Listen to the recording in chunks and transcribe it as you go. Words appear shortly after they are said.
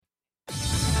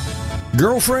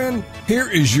Girlfriend,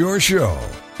 here is your show.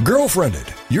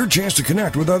 Girlfriended, your chance to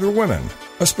connect with other women,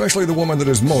 especially the woman that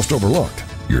is most overlooked,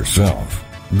 yourself.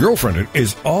 Girlfriended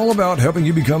is all about helping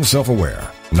you become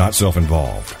self-aware, not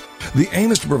self-involved. The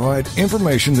aim is to provide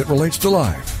information that relates to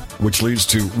life, which leads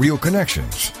to real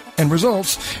connections and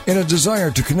results in a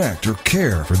desire to connect or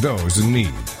care for those in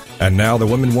need. And now the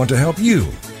women want to help you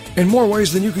in more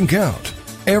ways than you can count,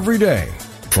 every day.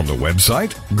 From the website,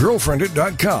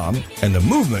 girlfriendit.com, and the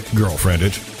movement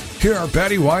Girlfriendit, here are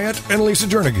Patty Wyatt and Lisa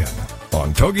Jernigan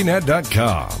on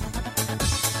TogiNet.com.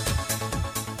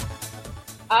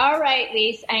 All right,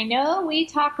 Lisa, I know we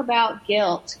talk about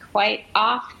guilt quite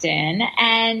often,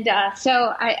 and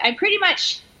so I pretty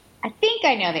much, I think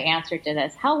I know the answer to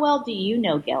this. How well do you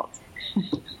know guilt?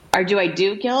 Or do I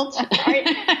do guilt?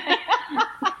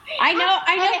 I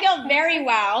know guilt very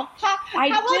well. How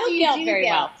well do you do very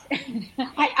guilt? Well.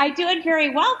 I do it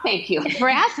very well, thank you for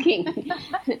asking.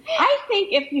 I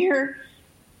think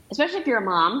especially if you're a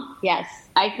mom, Yes.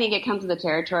 I think it comes with the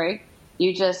territory.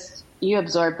 You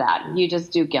absorb that. You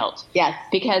just do guilt. Yes.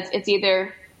 Because it's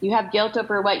either you have guilt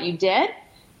over what you did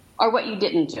or what you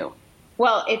didn't do.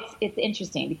 Well, it's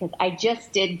interesting because I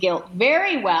just did guilt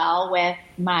very well with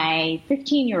my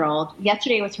 15-year-old.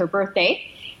 Yesterday was her birthday,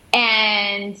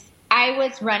 and I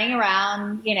was running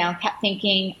around, kept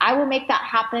thinking, I will make that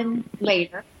happen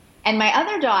later. And my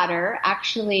other daughter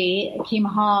actually came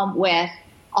home with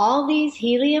all these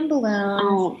helium balloons.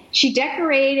 Oh. She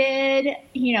decorated,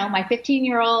 my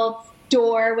 15-year-old's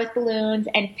door with balloons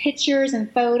and pictures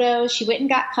and photos. She went and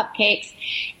got cupcakes.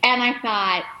 And I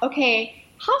thought, okay,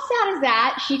 how sad is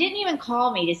that? She didn't even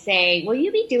call me to say, will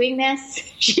you be doing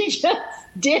this? She just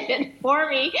did it for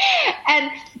me.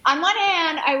 And on one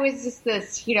hand, I was just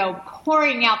this,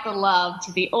 pouring out the love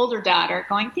to the older daughter,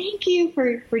 going, thank you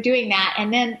for doing that.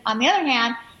 And then on the other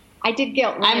hand, I did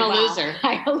guilt really I'm a well. loser.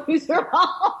 I'm a loser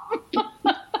mom.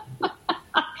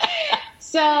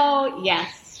 So,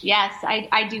 yes,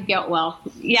 I do guilt well.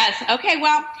 Yes. Okay.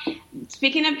 Well,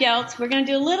 speaking of guilt, we're going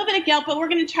to do a little bit of guilt, but we're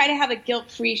going to try to have a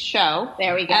guilt-free show.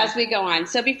 There we go. As we go on.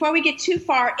 So before we get too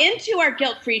far into our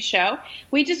guilt-free show,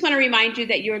 we just want to remind you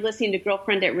that you're listening to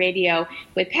Girlfriendit Radio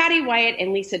with Patty Wyatt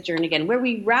and Lisa Jernigan, where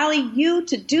we rally you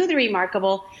to do the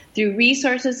remarkable through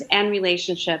resources and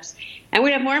relationships. And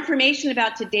we have more information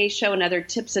about today's show and other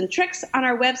tips and tricks on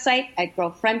our website at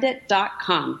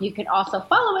girlfriendit.com. You can also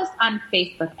follow us on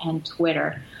Facebook and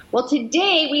Twitter. Well,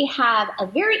 today we have a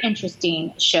very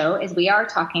interesting show as we are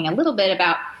talking a little bit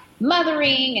about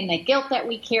mothering and the guilt that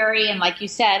we carry. And like you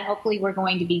said, hopefully we're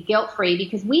going to be guilt-free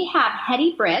because we have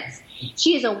Hetty Britz.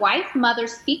 She is a wife, mother,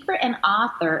 speaker, and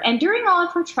author. And during all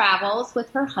of her travels with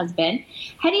her husband,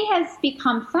 Hetty has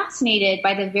become fascinated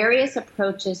by the various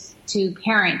approaches to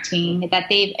parenting that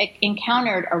they've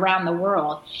encountered around the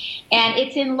world. And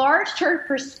it's enlarged her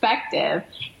perspective.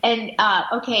 And,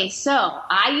 okay, so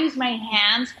I use my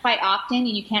hands quite often, and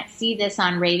you can't see this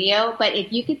on radio, but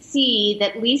if you could see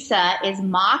that Lisa is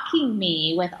mocking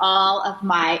me with all of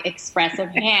my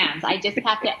expressive hands. I just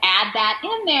have to add that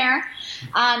in there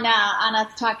on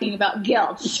us talking about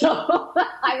guilt. So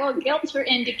I will guilt her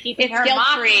into keeping her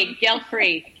mocking.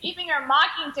 Guilt-free. Keeping her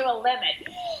mocking to a limit.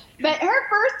 But her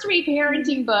first 3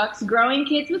 parenting books, Growing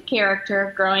Kids with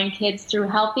Character, Growing Kids Through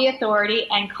Healthy Authority,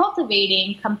 and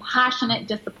Cultivating Compassionate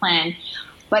Discipline.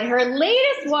 But her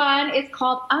latest one is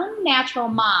called Unnatural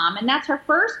Mom, and that's her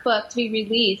first book to be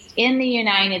released in the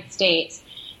United States.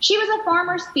 She was a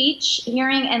former speech,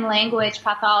 hearing, and language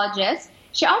pathologist.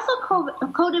 She also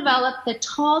co-developed the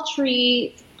Tall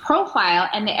Tree Profile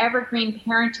and the Evergreen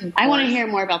Parenting Course. I want to hear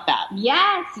more about that.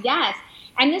 Yes.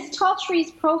 And this Tall Trees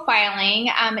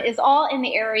profiling is all in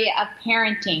the area of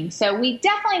parenting. So we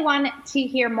definitely want to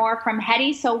hear more from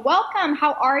Hetty. So welcome.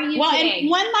 How are you today? And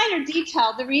one minor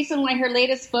detail, the reason why her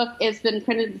latest book has been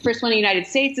printed, the first one in the United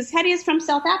States, is Hetty is from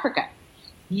South Africa.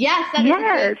 Yes, that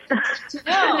is good to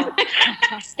know.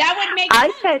 That would make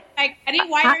sense. Like, Hetty,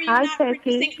 why are you not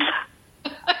producing?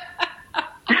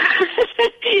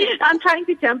 I'm trying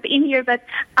to jump in here, but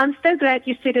I'm so glad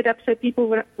you set it up so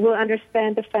people will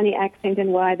understand the funny accent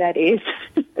and why that is.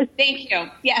 Thank you.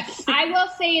 Yes. I will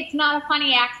say it's not a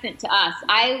funny accent to us.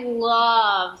 I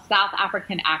love South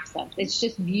African accents. It's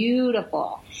just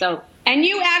beautiful. And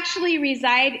you actually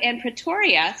reside in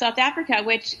Pretoria, South Africa,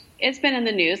 which it's been in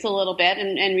the news a little bit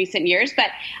in recent years, but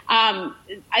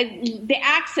the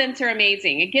accents are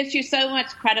amazing. It gives you so much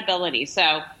credibility.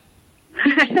 So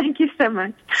thank you so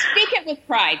much. Speak it with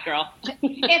pride, girl.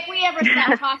 If we ever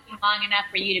stop talking long enough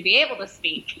for you to be able to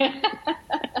speak.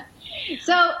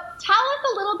 So tell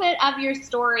us a little bit of your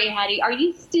story, Hetty. Are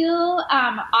you still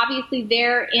obviously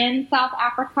there in South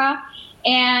Africa?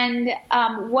 And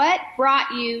what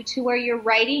brought you to where you're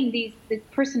writing this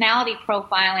personality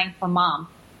profiling for mom?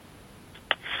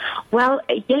 Well,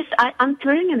 yes, I'm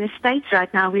touring in the States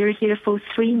right now. We were here for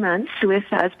 3 months with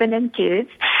husband and kids,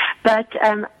 but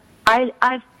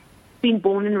I've been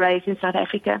born and raised in South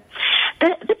Africa.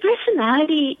 The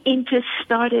personality interest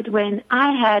started when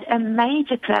I had a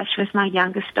major clash with my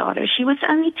youngest daughter. She was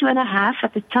only 2.5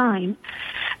 at the time,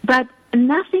 but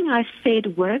nothing I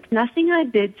said worked. Nothing I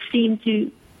did seemed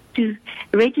to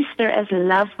register as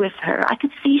love with her. I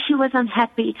could see she was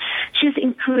unhappy. She was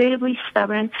incredibly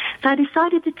stubborn. So I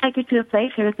decided to take her to a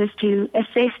play therapist to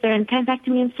assess her, and came back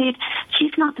to me and said,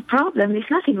 she's not the problem. There's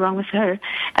nothing wrong with her.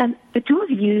 And the two of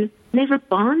you never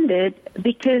bonded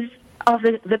because of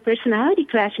the personality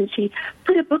clash. And she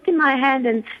put a book in my hand,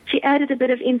 and she added a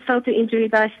bit of insult to injury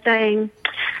by saying,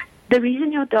 the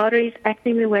reason your daughter is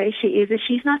acting the way she is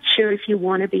she's not sure if you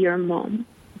want to be her mom.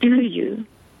 Do you?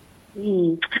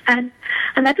 And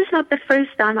that was not the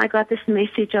first time I got this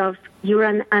message of, you're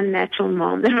an unnatural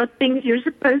mom. There are things you're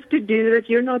supposed to do that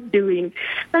you're not doing.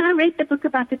 But I read the book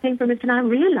about the temperaments, and I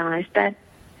realized that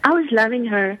I was loving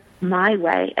her my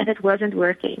way, and it wasn't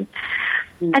working.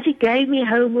 And she gave me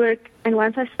homework, and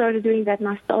once I started doing that and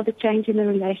I saw the change in the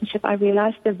relationship, I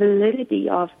realized the validity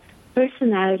of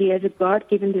personality as a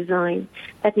God-given design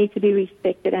that needs to be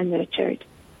respected and nurtured.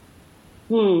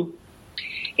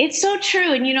 It's so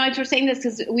true. And, as we're saying this,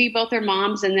 because we both are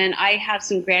moms, and then I have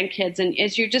some grandkids, and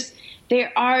as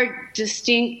there are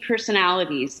distinct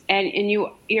personalities, and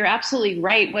you're absolutely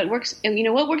right. What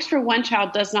works for one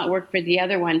child does not work for the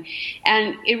other one.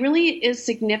 And it really is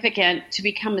significant to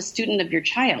become a student of your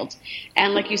child.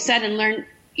 And like you said, and learn,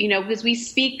 because we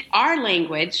speak our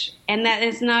language, and that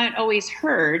is not always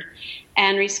heard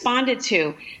and responded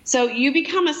to. So you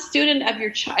become a student of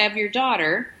your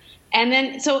daughter. And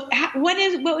then, so what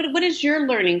is your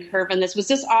learning curve on this? Was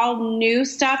this all new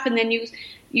stuff, and then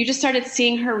you just started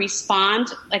seeing her respond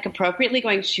like appropriately,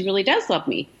 going, she really does love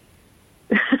me?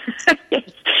 Yes.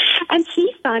 And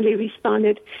she finally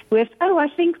responded with, I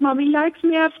think Mommy likes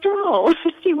me after all.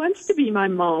 She wants to be my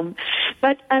mom.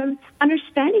 But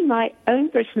understanding my own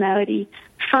personality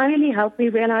finally helped me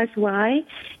realize why,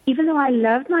 even though I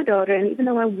loved my daughter and even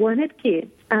though I wanted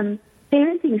kids,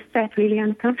 parenting sat really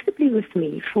uncomfortably with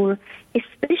me for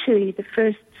especially the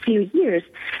first few years.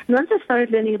 And once I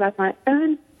started learning about my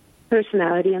own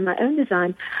personality and my own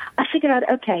design, I figured out,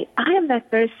 okay, I am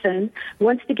that person who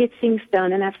wants to get things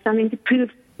done and have something to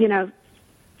prove,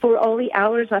 for all the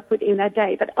hours I put in that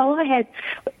day. But all I had,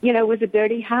 was a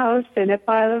dirty house and a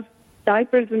pile of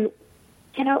diapers and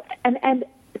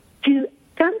to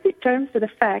come to terms with the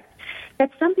fact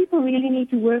that some people really need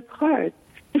to work hard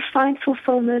to find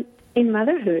fulfillment in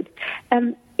motherhood.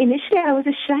 Initially, I was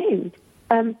ashamed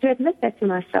to admit that to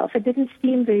myself. It didn't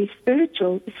seem very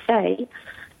spiritual to say,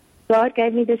 God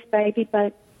gave me this baby,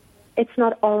 but it's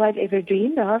not all I've ever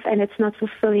dreamed of, and it's not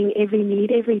fulfilling every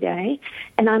need every day,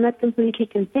 and I'm not completely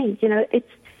content.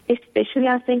 It's especially,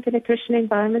 I think, in a Christian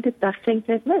environment, a tough thing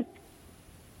to admit.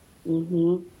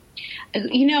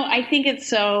 I think it's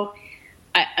so...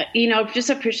 just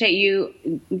appreciate you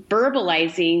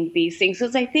verbalizing these things,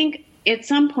 because I think at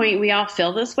some point we all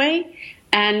feel this way,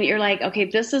 and you're like, okay,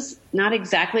 this is not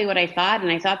exactly what I thought,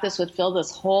 and I thought this would fill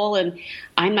this hole, and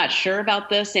I'm not sure about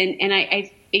this, and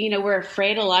I we're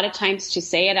afraid a lot of times to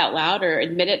say it out loud or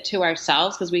admit it to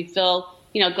ourselves because we feel,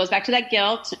 it goes back to that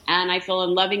guilt, and I feel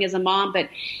unloving as a mom, but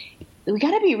we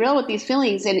got to be real with these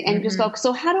feelings and just go,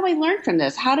 so how do I learn from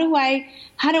this? How do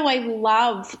I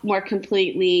love more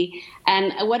completely?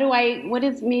 And what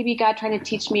is maybe God trying to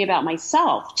teach me about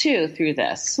myself too through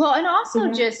this? Well, and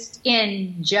also just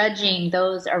in judging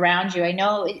those around you. I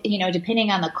know,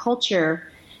 depending on the culture,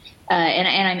 and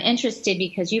I'm interested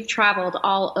because you've traveled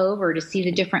all over to see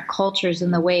the different cultures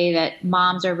and the way that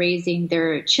moms are raising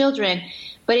their children.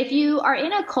 But if you are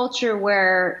in a culture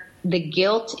where the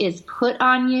guilt is put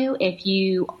on you if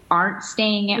you aren't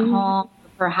staying at home,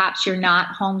 perhaps you're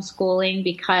not homeschooling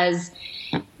because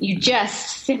you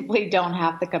just simply don't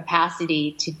have the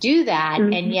capacity to do that,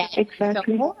 and yet you feel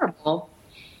horrible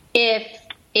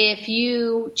if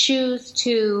you choose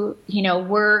to,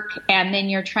 work, and then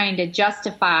you're trying to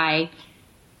justify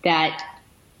that,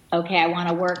 okay, I want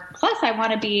to work, plus I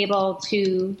want to be able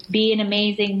to be an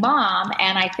amazing mom,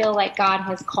 and I feel like God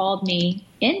has called me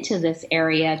into this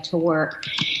area to work.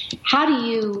 How do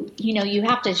you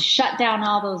have to shut down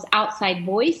all those outside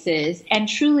voices and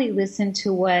truly listen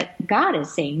to what God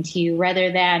is saying to you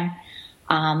rather than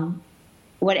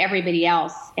what everybody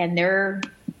else and their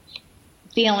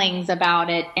feelings about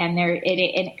it, and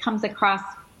it comes across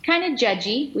kind of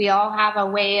judgy. We all have a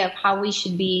way of how we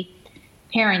should be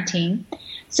parenting.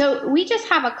 So we just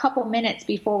have a couple minutes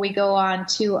before we go on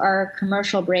to our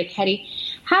commercial break. Hetty,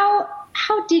 how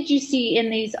did you see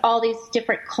in all these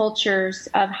different cultures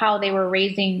of how they were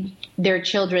raising their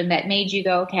children that made you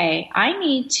go, okay, I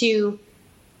need to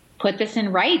put this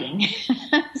in writing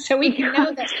so we can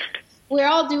know that we're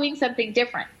all doing something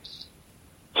different?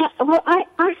 Yeah, well,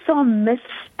 I saw myths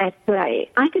at play.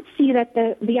 I could see that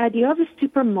the idea of a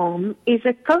super mom is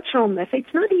a cultural myth.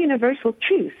 It's not a universal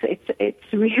truth.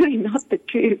 It's really not the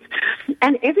truth.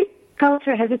 And every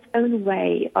culture has its own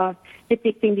way of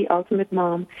depicting the ultimate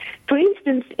mom. For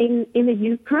instance, in the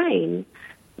Ukraine,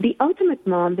 the ultimate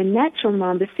mom, the natural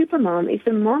mom, the super mom, is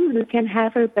the mom who can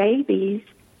have her babies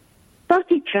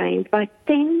potty trained by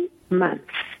 10 months.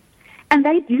 And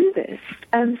they do this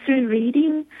through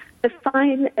reading the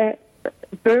fine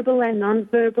verbal and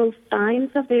nonverbal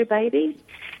signs of their babies.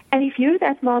 And if you're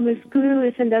that mom who's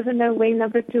clueless and doesn't know when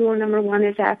number 2 or number 1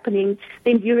 is happening,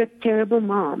 then you're a terrible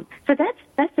mom. So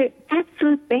that's the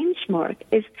absolute benchmark,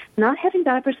 is not having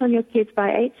diapers on your kids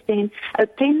by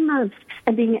 10 months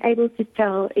and being able to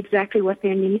tell exactly what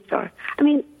their needs are. I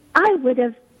mean, I would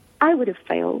have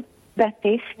failed that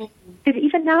test, because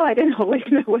even now I don't always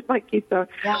know what my kids are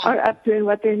up to and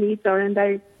what their needs are, and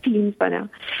they're teens by now.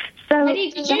 So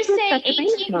Hetty, did you say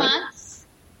 18 months?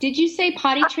 Did you say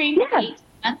potty trained for 18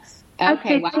 months?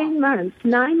 Okay, wow. 10 months,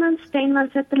 9 months, 10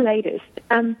 months at the latest.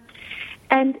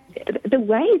 And the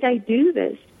way they do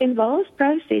this involves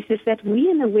processes that we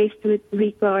in the West would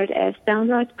regard as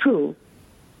downright cruel.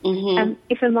 Mm-hmm.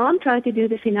 If a mom tried to do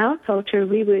this in our culture,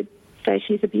 we would say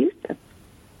she's abusive.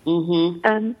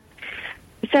 Mm-hmm.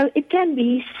 So it can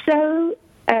be so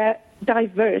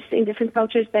diverse in different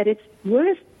cultures that it's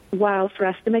worthwhile for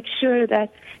us to make sure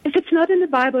that if it's not in the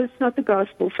Bible, it's not the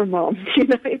gospel for moms.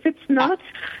 If it's not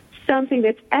something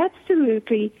that's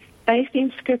absolutely based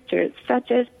in Scripture, such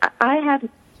as I have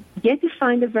yet to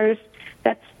find a verse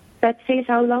that says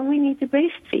how long we need to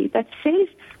breastfeed, that says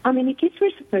how many kids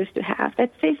we're supposed to have,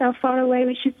 that says how far away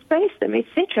we should space them,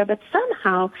 etc. But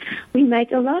somehow we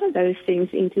make a lot of those things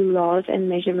into laws and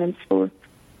measurements for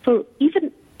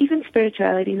even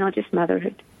spirituality, not just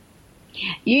motherhood.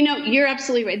 You're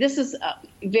absolutely right. This is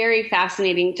very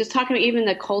fascinating. Just talking about even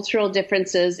the cultural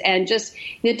differences and just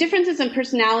the differences in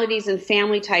personalities and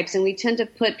family types. And we tend to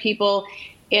put people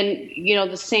in,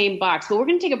 the same box. But we're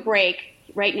going to take a break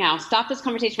right now. Stop this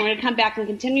conversation. We're going to come back and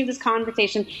continue this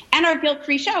conversation and our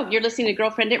guilt-free show. You're listening to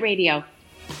Girlfriend It Radio.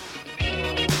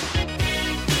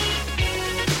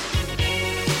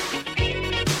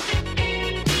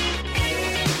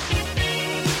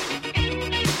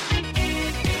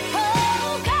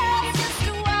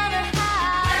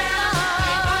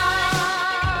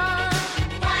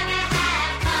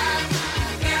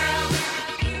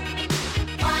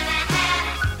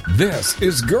 This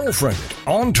is Girlfriended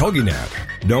on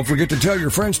TogiNet. Don't forget to tell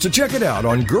your friends to check it out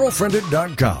on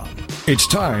girlfriended.com. It's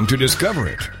time to discover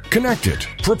it, connect it,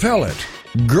 propel it,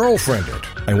 Girlfriend It.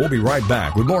 And we'll be right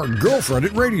back with more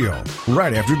Girlfriended Radio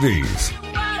right after these.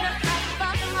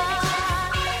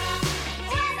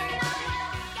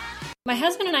 My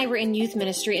husband and I were in youth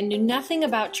ministry and knew nothing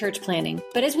about church planning.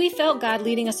 But as we felt God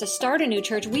leading us to start a new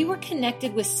church, we were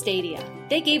connected with Stadia.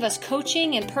 They gave us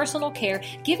coaching and personal care,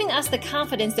 giving us the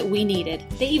confidence that we needed.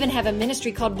 They even have a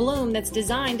ministry called Bloom that's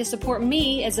designed to support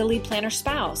me as a lead planner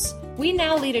spouse. We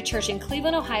now lead a church in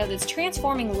Cleveland, Ohio that's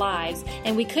transforming lives,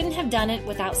 and we couldn't have done it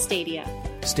without Stadia.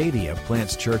 Stadia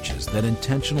plants churches that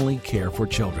intentionally care for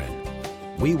children.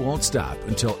 We won't stop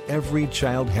until every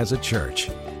child has a church.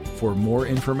 For more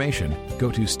information,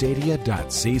 go to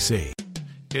stadia.cc.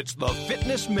 It's the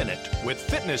Fitness Minute with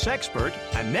fitness expert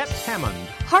Annette Hammond.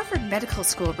 Harvard Medical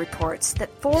School reports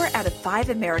that 4 out of 5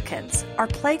 Americans are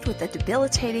plagued with a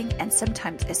debilitating and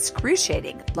sometimes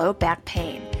excruciating low back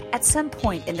pain at some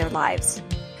point in their lives.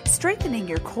 Strengthening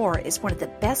your core is one of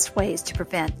the best ways to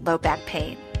prevent low back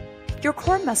pain. Your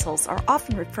core muscles are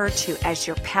often referred to as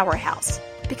your powerhouse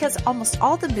because almost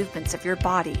all the movements of your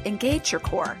body engage your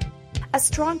core. A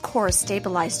strong core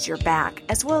stabilizes your back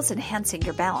as well as enhancing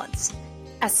your balance.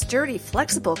 A sturdy,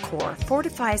 flexible core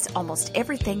fortifies almost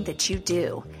everything that you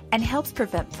do and helps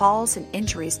prevent falls and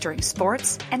injuries during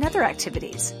sports and other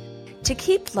activities. To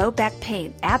keep low back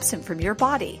pain absent from your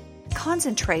body,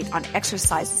 concentrate on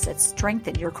exercises that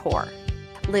strengthen your core.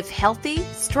 Live healthy,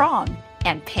 strong,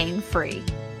 and pain-free.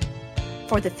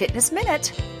 For the Fitness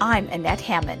Minute, I'm Annette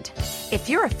Hammond. If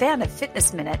you're a fan of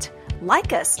Fitness Minute,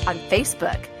 like us on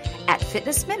Facebook at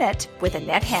Fitness Minute with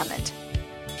Annette Hammond.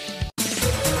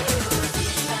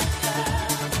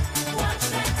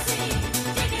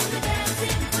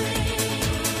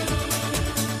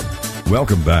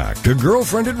 Welcome back to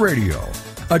Girlfriended Radio.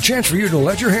 A chance for you to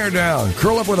let your hair down,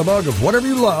 curl up with a mug of whatever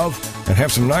you love, and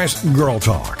have some nice girl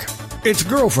talk. It's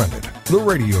Girlfriended, the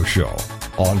radio show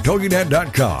on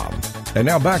TogiNet.com. And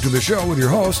now back to the show with your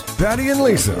hosts, Patty and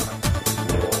Lisa.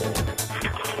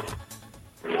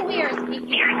 We are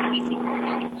speaking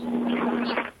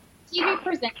with TV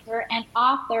presenter and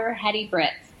author Hetty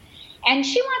Britz. And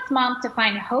she wants moms to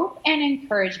find hope and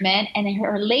encouragement. And in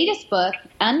her latest book,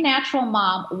 Unnatural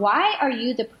Mom, Why Are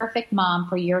You the Perfect Mom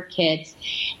for Your Kids?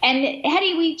 And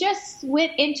Hetty, we just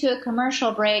went into a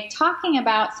commercial break talking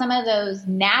about some of those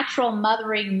natural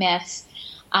mothering myths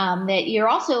that you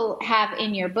also have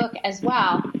in your book as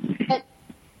well. But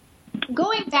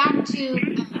going back to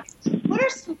what are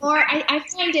some more, I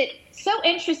find it so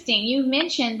interesting. You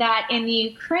mentioned that in the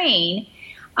Ukraine,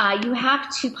 you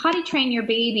have to potty train your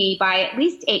baby by at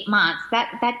least 8 months.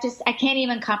 That just, I can't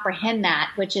even comprehend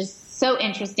that, which is so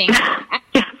interesting.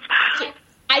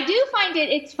 I do find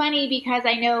it's funny because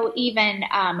I know even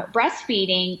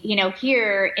breastfeeding,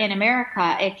 here in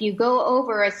America, if you go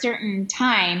over a certain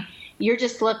time, you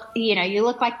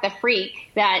look like the freak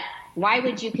that, why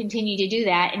would you continue to do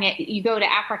that? And you go to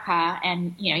Africa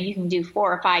and, you can do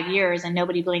 4 or 5 years and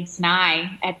nobody blinks an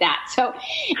eye at that. So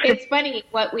it's funny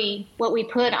what we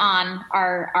put on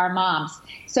our moms.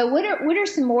 So what are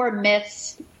some more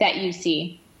myths that you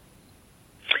see?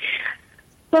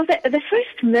 Well, the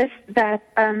first myth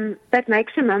that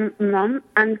makes a mom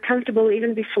uncomfortable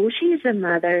even before she is a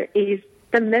mother is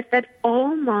the myth that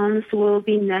all moms will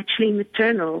be naturally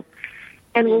maternal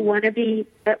and will want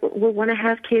to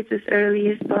have kids as early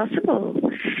as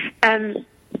possible.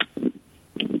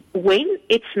 When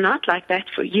it's not like that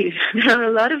for you, there are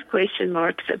a lot of question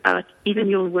marks about even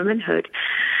your womanhood.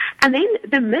 And then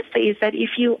the myth is that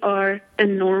if you are a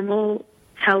normal,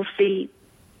 healthy,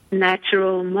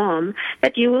 natural mom,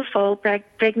 that you will fall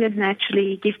pregnant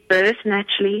naturally, give birth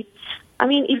naturally. I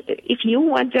mean, if you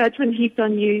want judgment heaped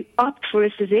on you, opt for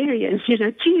a cesarean,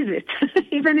 choose it,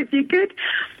 even if you could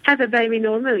have a baby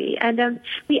normally. And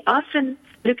we often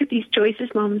look at these choices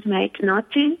moms make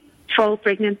not to fall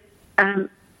pregnant,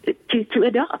 to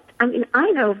adopt. I mean,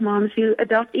 I know of moms who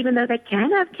adopt even though they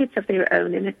can have kids of their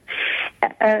own, and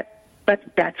but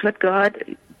that's what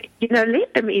God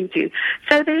led them into.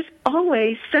 So there's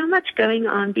always so much going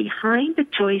on behind the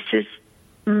choices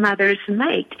mothers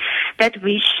make that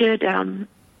we should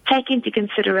take into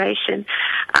consideration.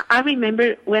 I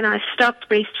remember when I stopped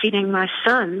breastfeeding my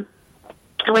son,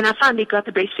 when I finally got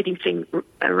the breastfeeding thing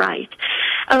right,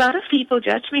 a lot of people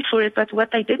judged me for it, but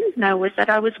what they didn't know was that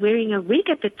I was wearing a wig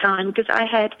at the time because I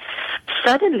had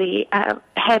suddenly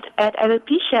had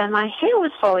alopecia and my hair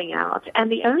was falling out,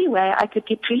 and the only way I could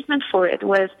get treatment for it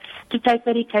was to take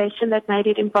medication that made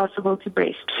it impossible to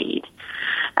breastfeed.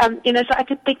 So I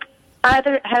could pick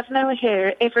either have no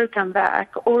hair, ever come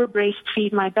back, or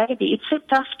breastfeed my baby. It's a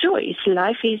tough choice.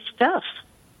 Life is tough.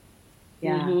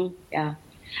 Yeah, yeah.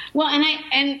 Well,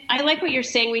 and I like what you're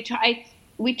saying. We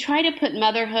try to put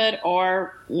motherhood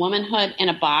or womanhood in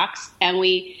a box, and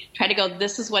we try to go,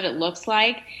 this is what it looks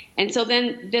like. And so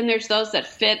then there's those that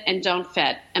fit and don't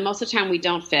fit, and most of the time we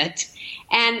don't fit.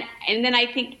 And then I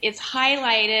think it's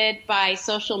highlighted by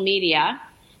social media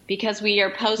because we are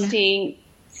posting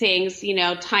things,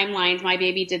 timelines, my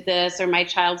baby did this, or my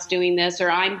child's doing this, or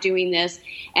I'm doing this.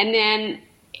 And then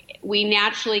we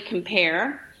naturally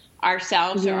compare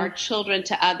ourselves or our children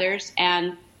to others,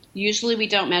 and usually we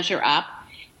don't measure up.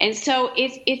 And so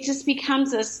it just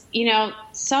becomes this,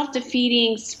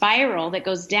 self-defeating spiral that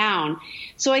goes down.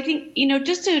 So I think,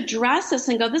 just to address this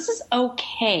and go, this is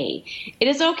okay. It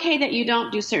is okay that you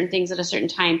don't do certain things at a certain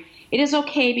time. It is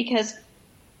okay because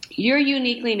you're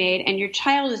uniquely made and your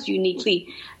child is uniquely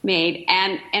made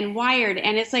and wired.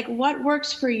 And it's like, what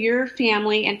works for your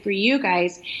family and for you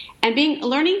guys, and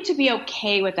learning to be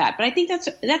okay with that. But I think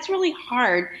that's really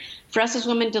hard for us as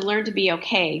women to learn to be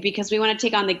okay, because we want to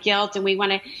take on the guilt and we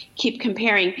want to keep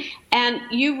comparing. And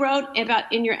you wrote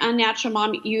about in your Unnatural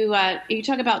Mom, you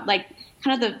talk about like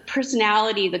kind of the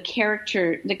personality, the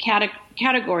character, the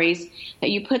categories that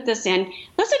you put this in.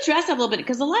 Let's address that a little bit,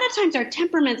 because a lot of times our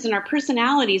temperaments and our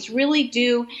personalities really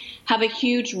do have a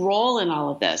huge role in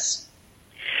all of this.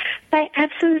 They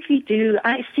absolutely do.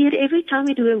 I see it every time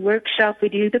we do a workshop. We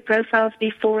do the profiles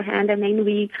beforehand, and then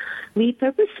we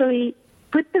purposefully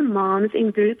put the moms in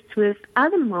groups with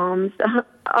other moms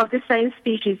of the same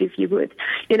species, if you would,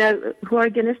 who are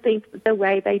going to think the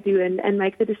way they do and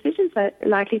make the decisions they're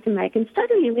likely to make. And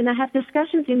suddenly, when I have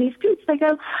discussions in these groups, they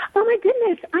go, oh my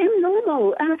goodness, I'm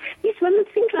normal. These women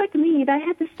think like me. They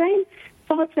have the same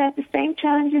thoughts, they have the same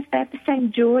challenges, they have the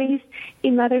same joys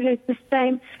in motherhood, the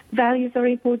same values are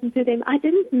important to them. I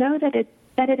didn't know that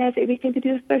that it has everything to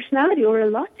do with personality, or a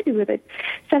lot to do with it.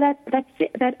 So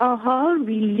that aha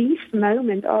relief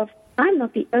moment of, I'm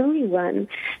not the only one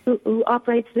who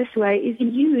operates this way, is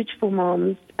huge for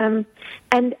moms. And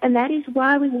that is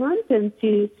why we want them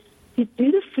to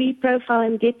do the free profile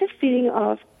and get the feeling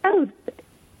of, oh,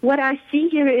 what I see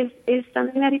here is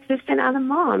something that exists in other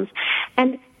moms.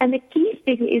 And the key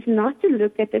thing is not to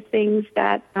look at the things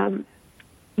that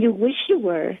you wish you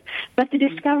were, but to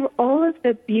discover all of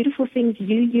the beautiful things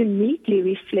you uniquely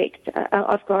reflect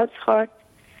of God's heart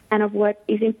and of what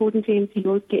is important to Him to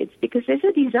your kids. Because there's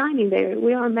a design in there.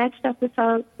 We are matched up with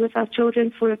our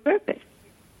children for a purpose.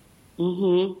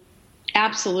 Mm-hmm.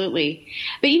 Absolutely.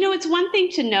 But it's one thing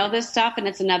to know this stuff, and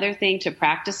it's another thing to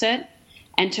practice it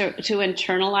and to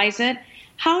internalize it.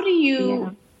 How do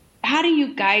you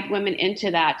guide women into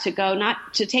that, to go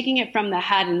not to taking it from the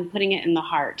head and putting it in the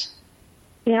heart?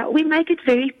 Yeah, we make it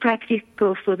very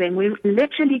practical for them. We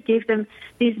literally give them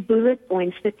these bullet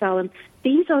points to tell them,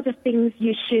 these are the things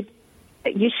you should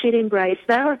embrace.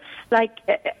 They are like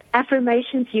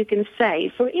affirmations you can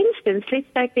say. For instance, let's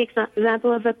take the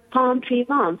example of a palm tree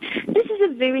mom. This is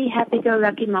a very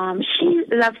happy-go-lucky mom. She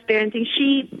loves parenting.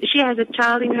 She has a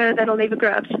child in her that'll never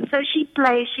grow up. So she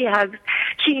plays, she hugs,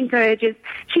 she encourages.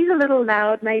 She's a little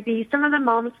loud, maybe. Some of the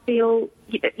moms feel,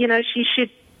 she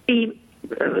should be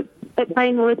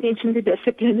paying more attention to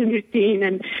discipline and routine,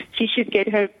 and she should get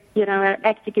her her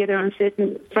act together on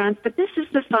certain fronts. But this is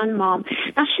the fun mom.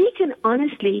 Now, she can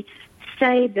honestly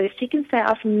say this. She can say,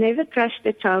 I've never crushed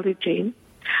a childhood dream.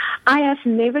 I have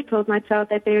never told my child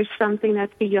that there is something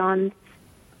that's beyond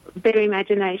their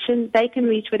imagination. They can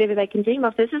reach whatever they can dream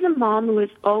of. This is a mom who has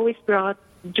always brought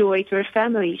joy to her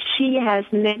family. She has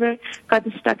never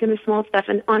gotten stuck in the small stuff,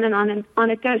 and on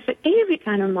it goes. So every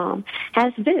kind of mom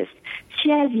has this. She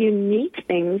has unique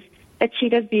things that she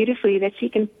does beautifully, that she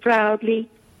can proudly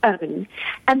own.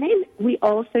 And then we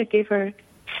also give her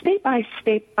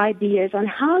step-by-step ideas on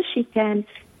how she can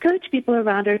coach people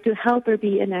around her to help her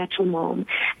be a natural mom.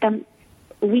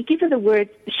 We give her the words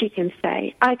she can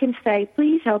say. I can say,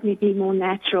 please help me be more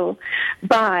natural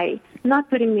by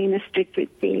not putting me in a strict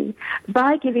routine,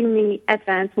 by giving me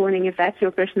advance warning if that's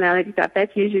your personality type.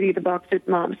 That's usually the box with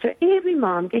mom. So every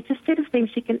mom gets a set of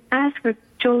things she can ask her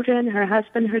children, her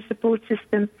husband, her support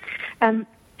system,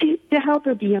 to help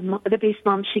her be the best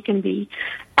mom she can be.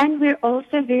 And we're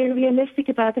also very realistic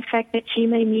about the fact that she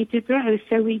may need to grow.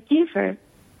 So we give her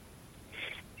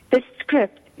the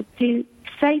script to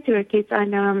say to her kids, I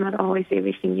know I'm not always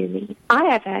everything you need. I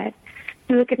have had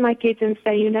to look at my kids and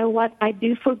say, you know what, I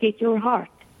do forget your heart.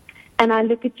 And I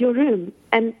look at your room,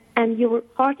 and your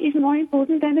heart is more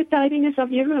important than the tidiness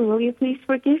of your room. Will you please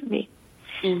forgive me?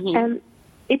 Mm-hmm.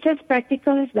 It's as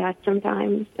practical as that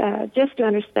sometimes, just to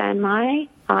understand my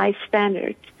high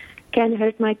standards can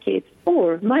hurt my kids,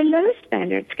 or my low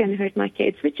standards can hurt my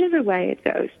kids, whichever way it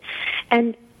goes.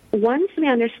 And once we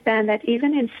understand that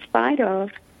even in spite of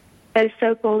those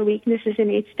so-called weaknesses in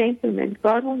each temperament,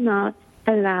 God will not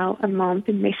allow a mom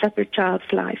to mess up her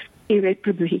child's life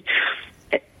irreparably.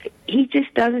 He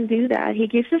just doesn't do that. He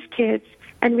gives us kids,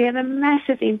 and we have a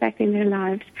massive impact in their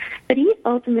lives. But He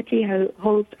ultimately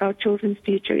holds our children's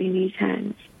future in His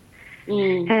hands.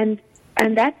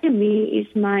 And that, to me,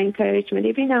 is my encouragement.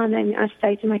 Every now and then I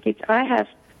say to my kids, I have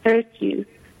hurt you,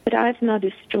 but I have not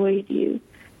destroyed you.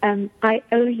 I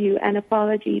owe you an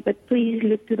apology, but please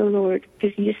look to the Lord,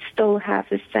 because you still have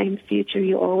the same future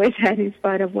you always had in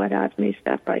spite of what I've messed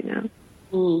up right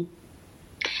now.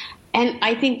 And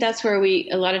I think that's where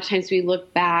a lot of times we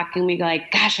look back and we go like,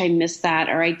 gosh, I missed that,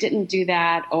 or I didn't do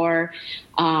that, or,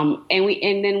 and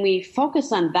then we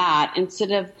focus on that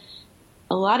instead of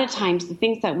a lot of times the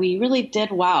things that we really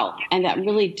did well and that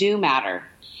really do matter.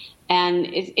 And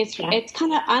it's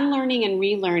kind of unlearning and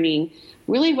relearning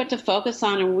really what to focus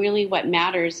on and really what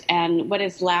matters and what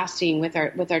is lasting with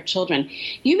our children.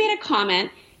 You made a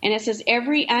comment, and it says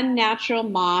every unnatural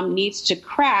mom needs to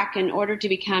crack in order to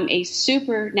become a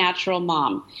supernatural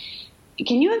mom.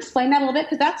 Can you explain that a little bit?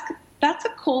 Because that's a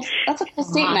cool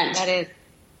statement. That is.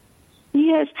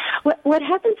 Yes. What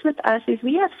happens with us is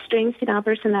we have strengths in our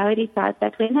personality type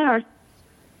that when they are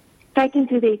taken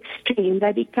to the extreme,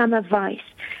 they become a vice.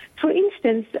 For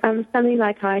instance, something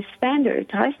like high standards.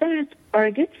 High standards are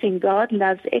a good thing. God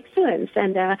loves excellence,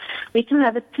 and we can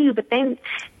have it too. But then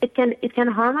it can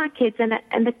harm our kids, and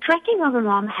the cracking of a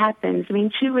mom happens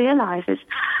when she realizes,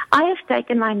 I have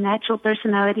taken my natural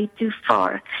personality too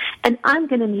far, and I'm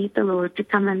going to need the Lord to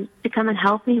come and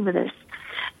help me with this.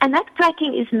 And that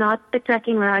cracking is not the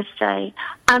cracking where I say,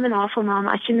 I'm an awful mom,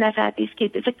 I shouldn't have had these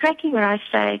kids. It's a cracking where I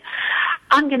say,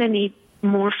 I'm going to need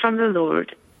more from the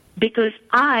Lord, because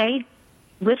I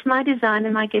with my design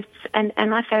and my gifts and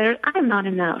my failure, I'm not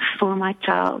enough for my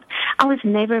child. I was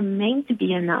never meant to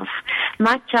be enough.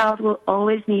 My child will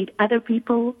always need other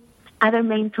people, other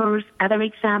mentors, other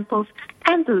examples,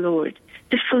 and the Lord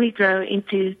to fully grow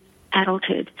into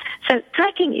adulthood. So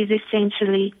tracking is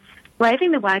essentially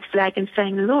waving the white flag and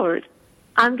saying, Lord,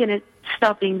 I'm going to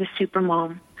stop being the super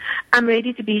mom. I'm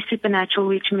ready to be supernatural,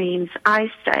 which means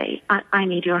I say, I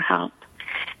need your help.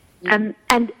 And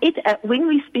when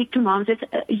we speak to moms, it's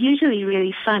usually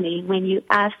really funny when you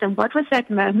ask them, what was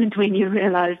that moment when you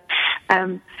realized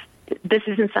this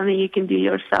isn't something you can do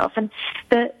yourself? And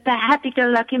the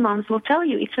happy-go-lucky moms will tell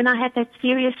you, it's when I had that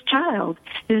serious child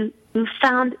who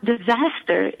found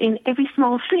disaster in every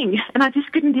small thing, and I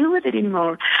just couldn't deal with it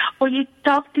anymore. Or you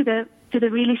talk to the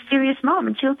really serious mom,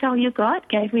 and she'll tell you, God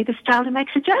gave me this child who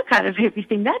makes a joke out of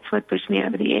everything. That's what pushed me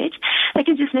over the edge. They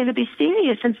can just never be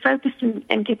serious and focused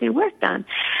and get their work done.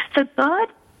 So God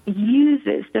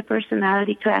uses the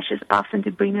personality clashes often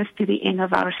to bring us to the end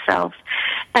of ourselves.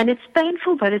 And it's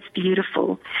painful, but it's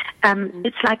beautiful.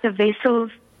 It's like the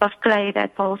vessels of clay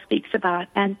that Paul speaks about.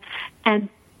 And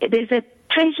there's a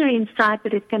treasure inside,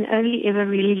 but it can only ever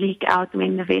really leak out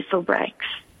when the vessel breaks.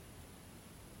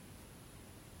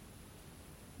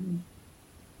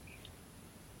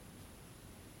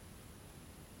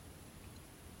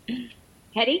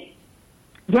 Hetty?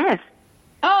 Yes.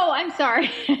 Oh, I'm sorry.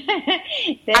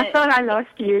 I thought I lost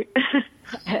you.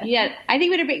 Yeah, I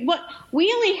think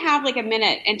we only have like a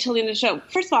minute until the end of the show.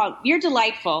 First of all, you're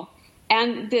delightful.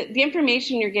 And the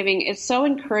information you're giving is so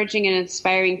encouraging and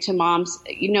inspiring to moms,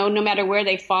 no matter where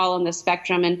they fall on the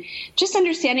spectrum, and just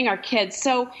understanding our kids.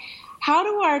 So how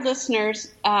do our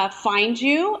listeners find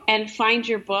you and find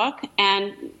your book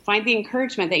and find the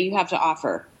encouragement that you have to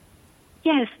offer?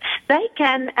 Yes, they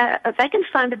can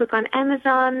find the book on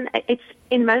Amazon. It's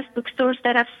in most bookstores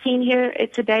that I've seen here.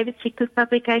 It's a David C. Cook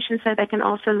publication, so they can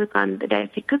also look on the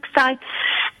David C. Cook site.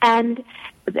 And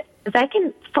they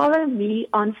can follow me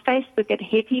on Facebook at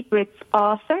Hetty Brits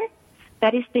Author.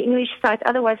 That is the English site.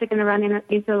 Otherwise, they're going to run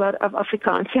into a lot of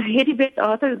Afrikaans. So Hetty Brits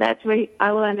Author, that's where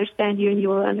I will understand you and you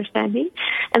will understand me.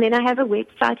 And then I have a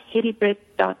website,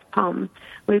 hettybrits.com,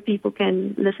 where people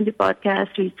can listen to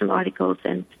podcasts, read some articles,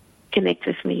 and connect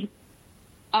with me.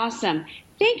 Awesome.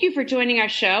 Thank you for joining our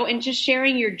show and just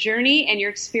sharing your journey and your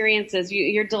experiences.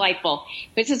 You're delightful.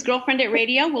 This is Girlfriend at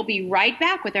Radio. We'll be right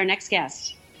back with our next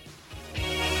guest.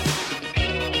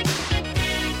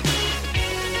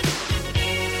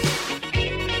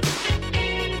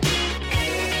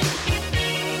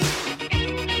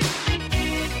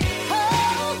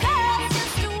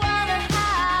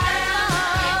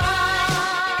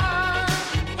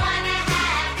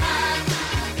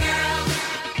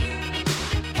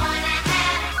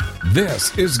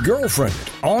 This is Girlfriended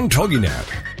on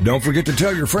TogiNet. Don't forget to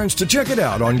tell your friends to check it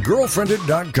out on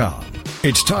girlfriended.com.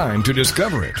 It's time to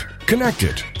discover it, connect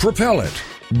it, propel it,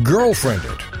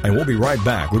 Girlfriended. And we'll be right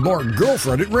back with more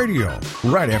Girlfriended Radio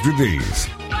right after these.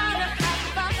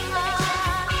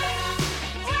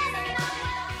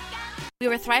 We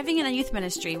were thriving in a youth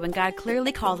ministry when God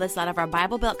clearly called us out of our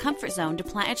Bible Belt comfort zone to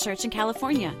plant a church in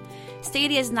California.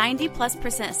 Stadia's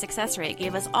 90+% success rate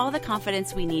gave us all the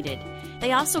confidence we needed.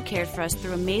 They also cared for us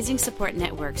through amazing support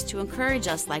networks to encourage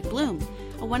us, like Bloom,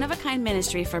 a one-of-a-kind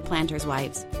ministry for planters'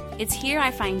 wives. It's here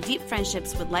I find deep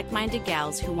friendships with like-minded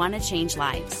gals who want to change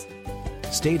lives.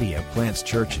 Stadia plants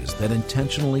churches that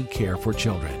intentionally care for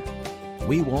children.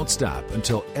 We won't stop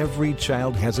until every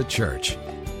child has a church.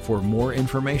 For more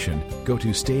information, go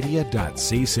to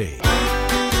stadia.cc.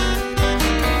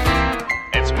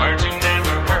 It's words you never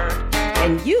heard.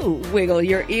 And you wiggle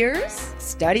your ears?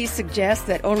 Studies suggest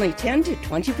that only 10 to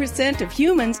 20% of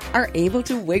humans are able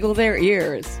to wiggle their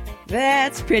ears.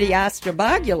 That's pretty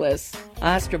astrobogulous.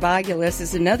 Astrobogulous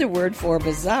is another word for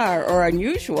bizarre or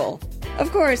unusual.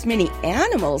 Of course, many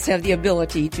animals have the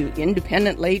ability to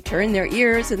independently turn their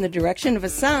ears in the direction of a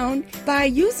sound by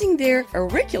using their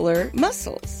auricular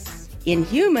muscles. In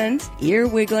humans, ear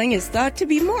wiggling is thought to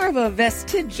be more of a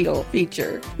vestigial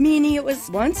feature, meaning it was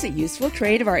once a useful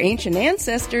trait of our ancient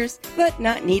ancestors, but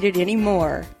not needed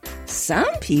anymore.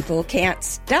 Some people can't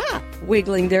stop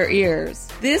wiggling their ears.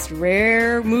 This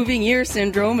rare moving ear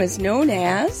syndrome is known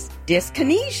as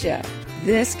dyskinesia.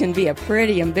 This can be a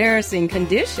pretty embarrassing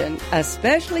condition,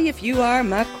 especially if you are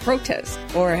macrotus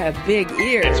or have big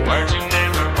ears.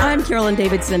 I'm Carolyn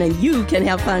Davidson, and you can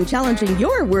have fun challenging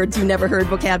your words you never heard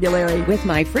vocabulary with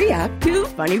my free app, Too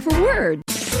Funny for Words.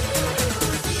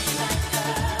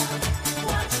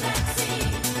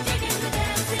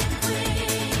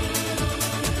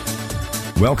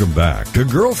 Welcome back to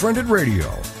Girlfriended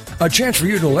Radio, a chance for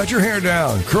you to let your hair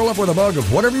down, curl up with a mug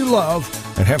of whatever you love,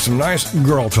 and have some nice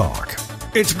girl talk.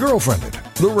 It's Girlfriended,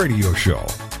 the radio show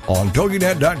on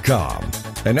TogiNet.com.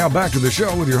 And now back to the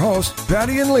show with your hosts,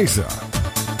 Patty and Lisa.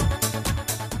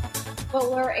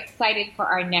 Well, we're excited for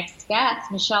our next guest,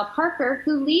 Michelle Parker,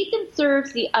 who leads and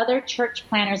serves the other church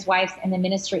planners' wives in the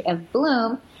ministry of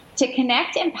Bloom to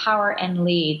connect, empower, and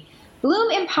lead.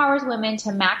 Bloom empowers women to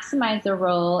maximize their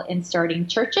role in starting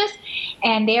churches,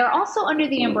 and they are also under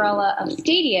the umbrella of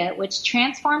Stadia, which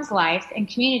transforms lives and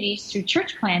communities through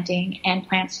church planting and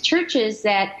plants churches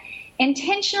that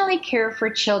intentionally care for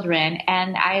children.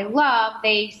 And I love,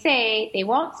 they say they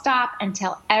won't stop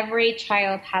until every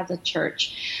child has a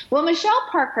church. Well, Michelle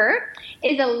Parker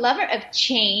is a lover of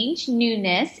change,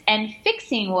 newness, and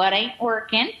fixing what ain't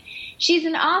working. She's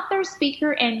an author,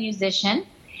 speaker, and musician.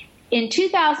 In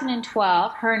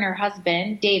 2012, her and her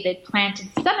husband, David, planted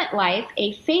Summit Life,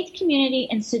 a faith community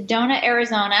in Sedona,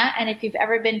 Arizona. And if you've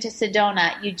ever been to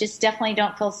Sedona, you just definitely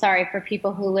don't feel sorry for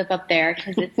people who live up there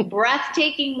because it's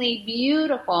breathtakingly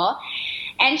beautiful.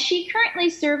 And she currently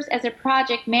serves as a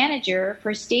project manager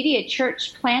for Stadia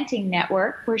Church Planting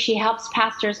Network, where she helps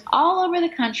pastors all over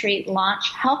the country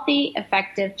launch healthy,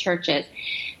 effective churches.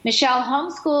 Michelle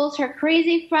homeschools her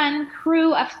crazy fun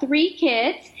crew of 3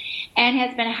 kids and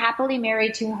has been happily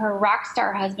married to her rock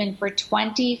star husband for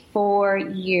 24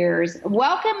 years.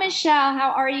 Welcome, Michelle.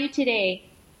 How are you today?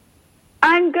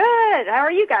 I'm good. How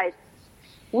are you guys?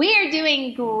 We are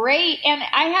doing great. And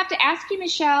I have to ask you,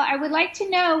 Michelle, I would like to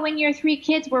know when your 3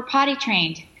 kids were potty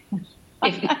trained.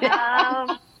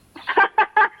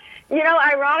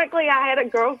 Ironically, I had a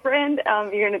girlfriend.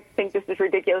 You're going to think this is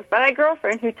ridiculous, but I had a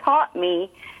girlfriend who taught me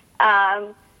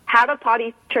how to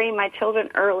potty train my children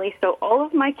early. So all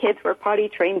of my kids were potty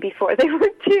trained before they were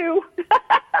 2.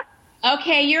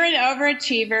 Okay, you're an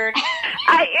overachiever.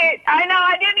 I know.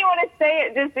 I didn't even want to say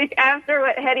it just after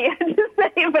what Hetty had to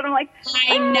say, but I'm like,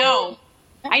 I know.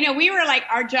 We were like,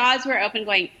 our jaws were open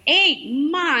going,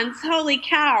 8 months? Holy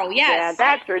cow, yes. Yeah,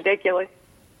 that's ridiculous.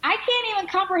 I can't even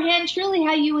comprehend truly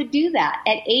how you would do that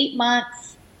at 8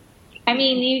 months. I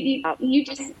mean, you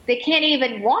just, they can't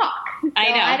even walk. So I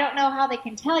know. I don't know how they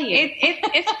can tell you.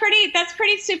 That's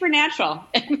pretty supernatural,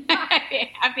 if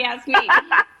you ask me.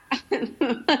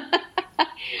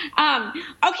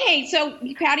 Okay, so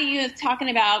Patty, you was talking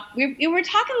about, we were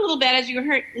talking a little bit as you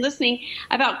were listening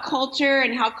about culture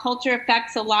and how culture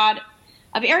affects a lot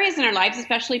of areas in our lives,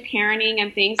 especially parenting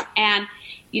and things. And,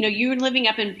 you're living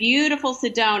up in beautiful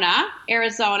Sedona,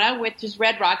 Arizona, which is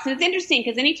Red Rocks. And it's interesting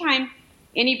because anytime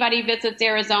anybody visits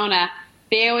Arizona,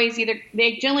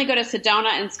 they generally go to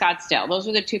Sedona and Scottsdale. Those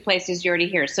are the 2 places you already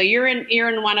hear. So you're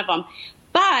in one of them.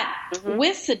 But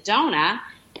with Sedona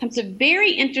comes a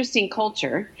very interesting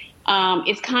culture.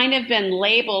 It's kind of been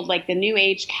labeled like the New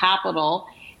Age capital.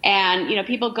 And,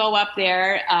 people go up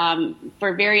there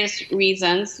for various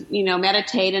reasons,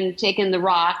 meditate and take in the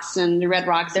rocks and the red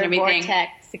rocks and everything.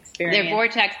 Vortex experience. Their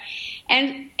vortex.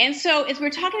 And so as we're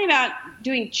talking about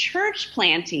doing church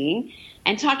planting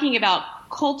and talking about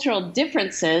cultural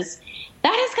differences,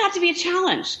 that has got to be a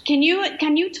challenge. Can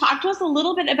you talk to us a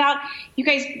little bit about you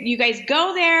guys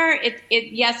go there?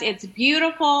 Yes, it's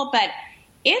beautiful, but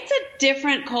it's a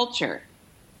different culture.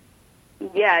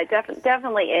 Yeah, it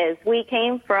definitely is. We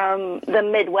came from the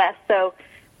Midwest, so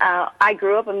I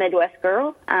grew up a Midwest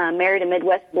girl, married a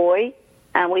Midwest boy.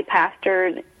 We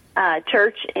pastored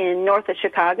church in north of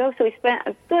Chicago, so we spent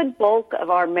a good bulk of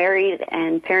our married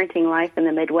and parenting life in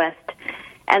the Midwest.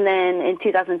 And then in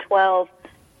 2012,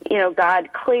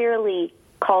 God clearly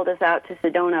called us out to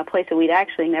Sedona, a place that we'd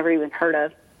actually never even heard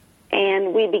of.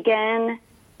 And we began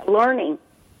learning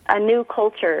a new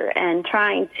culture and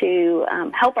trying to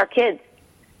help our kids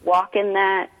walk in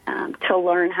that, to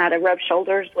learn how to rub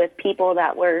shoulders with people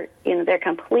that were, they're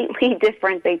completely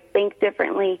different. They think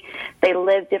differently. They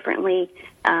live differently.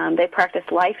 They practice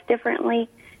life differently.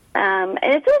 And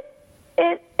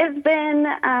it's been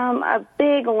a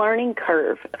big learning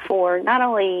curve for not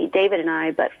only David and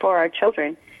I, but for our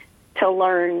children to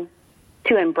learn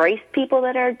to embrace people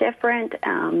that are different,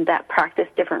 that practice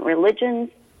different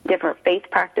religions, different faith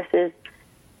practices.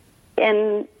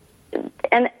 And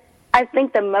I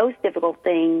think the most difficult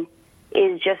thing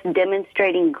is just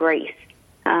demonstrating grace.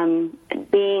 And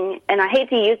I hate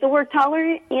to use the word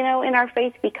tolerant, in our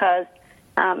faith because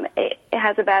it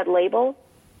has a bad label,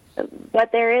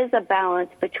 but there is a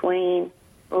balance between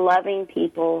loving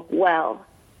people well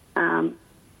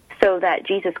so that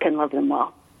Jesus can love them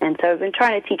well. And so I've been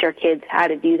trying to teach our kids how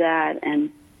to do that,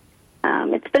 and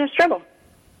it's been a struggle.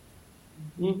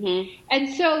 Mm-hmm.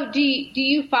 And so do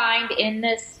you find in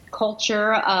this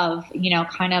culture of,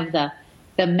 kind of the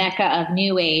mecca of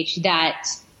New Age that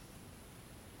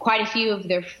quite a few of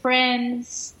their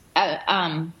friends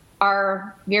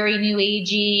are very new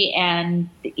agey and,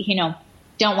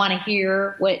 don't want to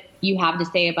hear what you have to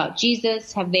say about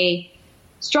Jesus. Have they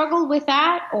struggled with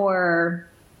that, or?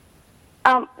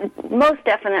 Most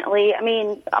definitely. I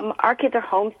mean, our kids are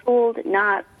homeschooled,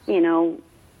 not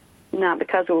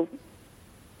because of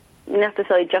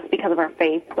necessarily just because of our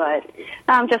faith, but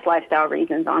just lifestyle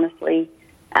reasons, honestly.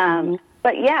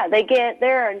 But yeah,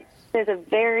 there's a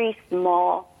very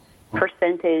small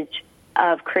percentage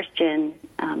of Christian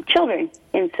children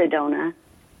in Sedona,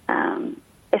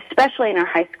 especially in our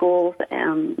high schools.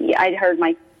 I heard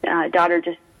my daughter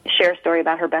just share a story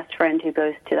about her best friend who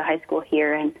goes to the high school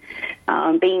here and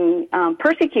being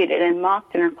persecuted and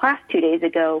mocked in her class 2 days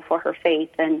ago for her faith.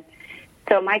 And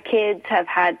so my kids have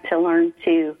had to learn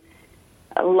to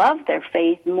love their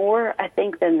faith more, I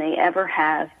think, than they ever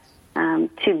have,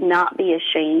 to not be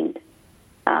ashamed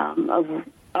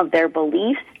of their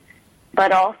beliefs,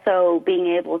 but also being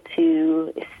able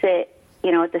to sit,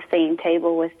 at the same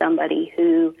table with somebody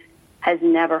who has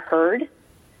never heard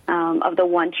of the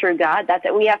one true God. That's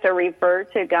it. We have to refer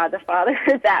to God the Father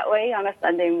that way on a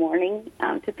Sunday morning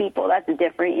to people. That's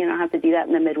different. You don't have to do that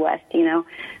in the Midwest.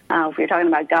 If you're talking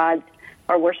about gods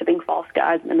or worshiping false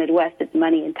gods in the Midwest, it's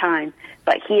money and time.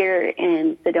 But here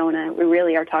in Sedona, we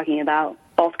really are talking about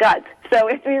false gods. So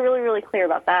we have to be really, really clear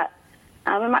about that.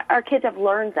 And our kids have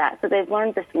learned that. So they've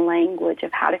learned this language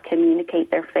of how to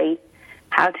communicate their faith,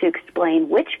 how to explain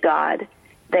which God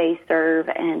they serve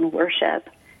and worship.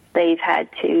 They've had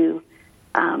to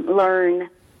learn,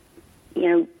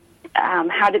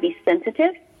 how to be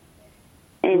sensitive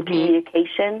in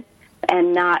communication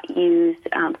and not use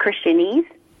Christianese.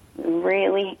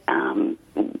 Really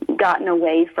gotten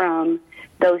away from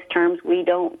those terms. We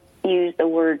don't use the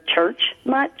word church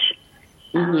much.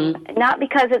 Not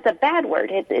because it's a bad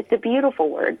word. It's a beautiful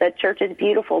word. The church is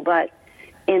beautiful, but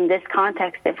in this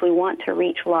context, if we want to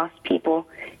reach lost people,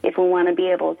 if we want to be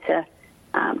able to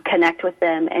connect with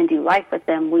them and do life with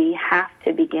them, we have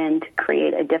to begin to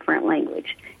create a different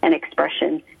language and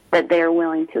expression that they're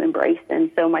willing to embrace.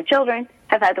 And so my children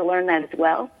have had to learn that as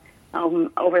well.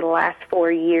 Over the last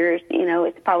 4 years,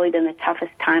 it's probably been the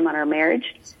toughest time on our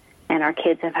marriage, and our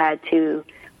kids have had to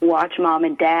watch mom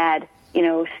and dad,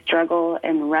 struggle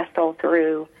and wrestle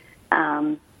through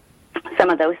some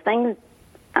of those things.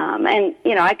 And,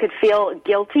 I could feel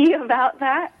guilty about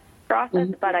that process,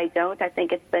 but I don't. I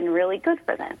think it's been really good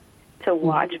for them to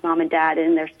watch mom and dad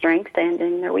in their strengths and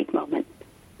in their weak moments.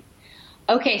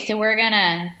 Okay, so we're going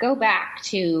to go back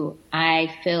to I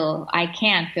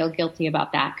can feel guilty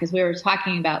about that, because we were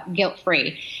talking about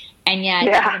guilt-free. And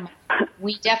yet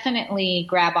we definitely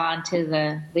grab onto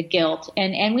the guilt.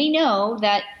 And we know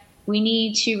that we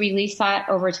need to release that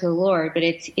over to the Lord, but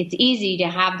it's easy to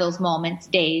have those moments,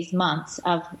 days, months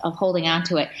of holding on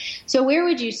to it. So where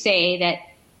would you say that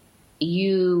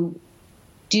you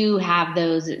do have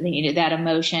those, that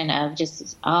emotion of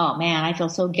just, oh man, I feel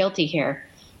so guilty here?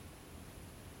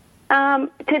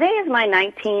 Today is my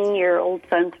 19-year-old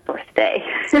son's birthday.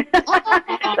 The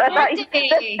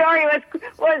story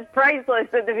was priceless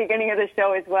at the beginning of the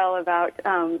show as well, about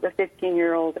the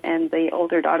 15-year-old and the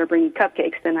older daughter bringing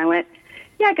cupcakes, and I went,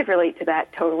 yeah, I could relate to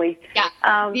that totally. Yeah.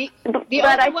 My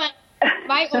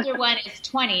older one is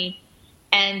 20,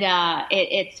 and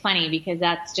it's funny because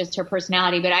that's just her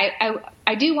personality. But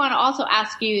I do want to also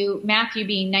ask you, Matthew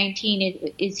being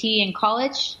 19, is he in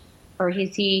college, or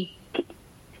is he?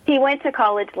 He went to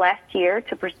college last year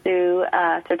to pursue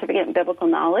a certificate in biblical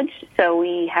knowledge, so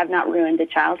we have not ruined a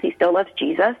child. He still loves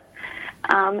Jesus.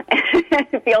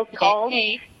 Feels called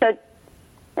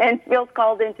feels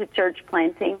called into church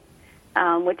planting,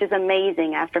 which is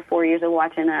amazing after 4 years of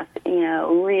watching us,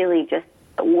 really just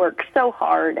work so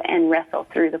hard and wrestle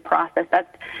through the process.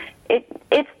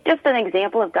 It's just an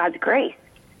example of God's grace,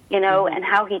 and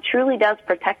how He truly does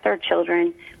protect our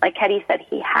children. Like Hetty said,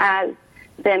 He has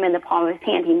them in the palm of His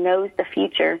hand. He knows the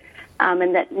future,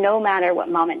 and that no matter what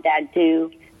mom and dad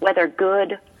do, whether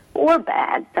good or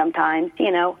bad sometimes, He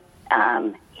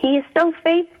is so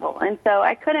faithful. And so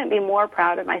I couldn't be more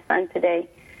proud of my son today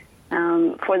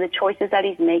for the choices that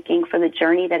he's making, for the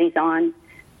journey that he's on.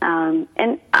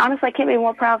 And honestly, I can't be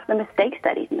more proud of the mistakes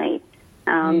that he's made,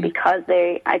 because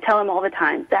I tell him all the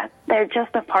time that they're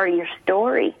just a part of your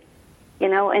story,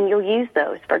 and you'll use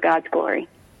those for God's glory.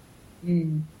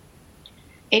 And,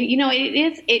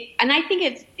 and I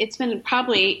think it's been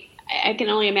probably, I can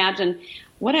only imagine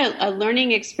what a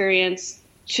learning experience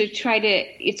to try to,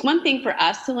 it's one thing for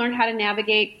us to learn how to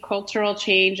navigate cultural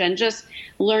change and just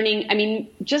learning,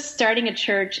 just starting a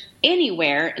church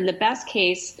anywhere, in the best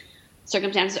case,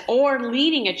 circumstances, or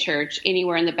leading a church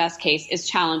anywhere in the best case is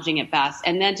challenging at best.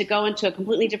 And then to go into a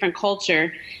completely different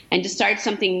culture and to start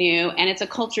something new, and it's a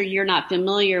culture you're not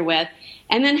familiar with,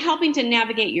 and then helping to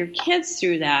navigate your kids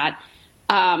through that,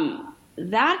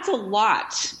 that's a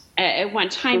lot at one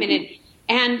time.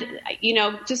 And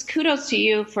just kudos to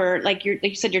you for, like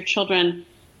you said, your children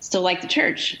still like the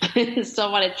church,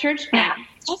 still want a church family.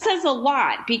 That says a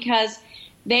lot, because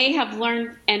they have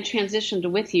learned and transitioned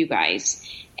with you guys.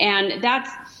 And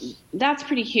that's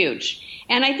pretty huge.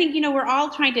 And I think, we're all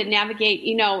trying to navigate,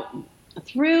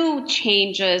 through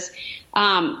changes,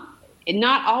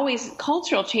 not always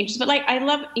cultural changes, but like I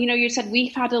love, you said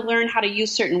we've had to learn how to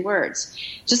use certain words,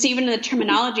 just even in the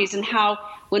terminologies, and how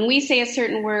when we say a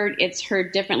certain word, it's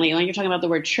heard differently. Like you're talking about the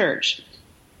word church,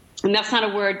 and that's not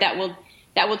a word that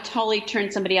will totally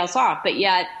turn somebody else off. But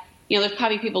yet, there's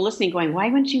probably people listening going, why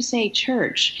wouldn't you say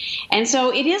church? And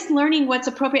so it is learning what's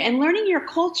appropriate and learning your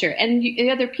culture and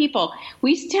the other people.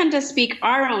 We tend to speak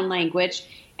our own language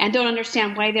and don't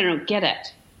understand why they don't get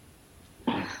it.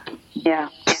 Yeah.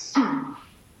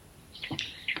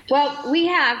 Well, we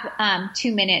have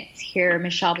 2 minutes here,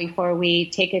 Michelle, before we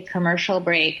take a commercial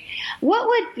break. What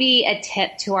would be a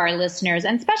tip to our listeners,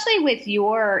 and especially with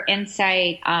your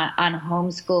insight on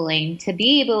homeschooling, to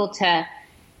be able to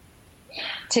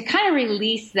kind of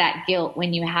release that guilt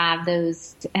when you have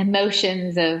those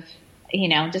emotions of,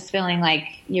 just feeling like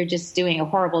you're just doing a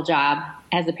horrible job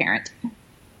as a parent?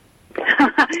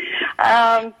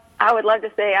 I would love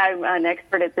to say I'm an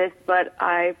expert at this, but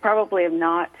I probably am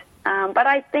not. But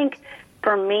I think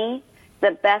for me,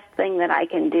 the best thing that I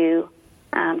can do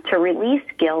to release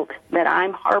guilt that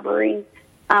I'm harboring,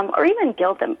 or even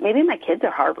guilt that maybe my kids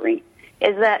are harboring,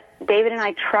 is that David and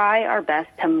I try our best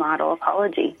to model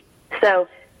apology. So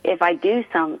if I do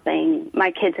something,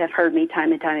 my kids have heard me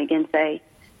time and time again say,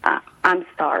 I'm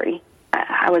sorry,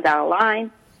 I was out of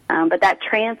line. But that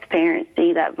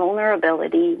transparency, that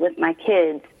vulnerability with my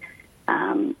kids,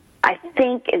 I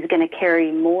think is going to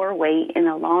carry more weight in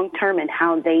the long term in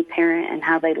how they parent and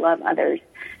how they love others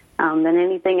than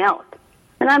anything else.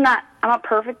 And I'm not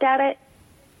perfect at it,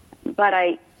 but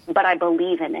I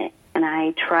believe in it and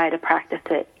I try to practice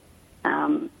it.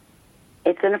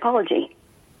 It's an apology.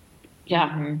 Yeah.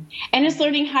 Mm-hmm. And it's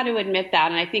learning how to admit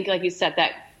that. And I think, like you said,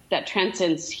 that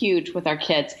transcends huge with our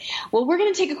kids. Well, we're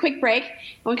going to take a quick break.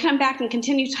 When we come back and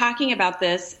continue talking about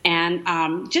this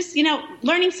and just,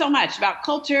 learning so much about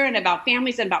culture and about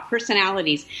families and about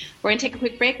personalities. We're going to take a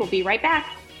quick break. We'll be right back.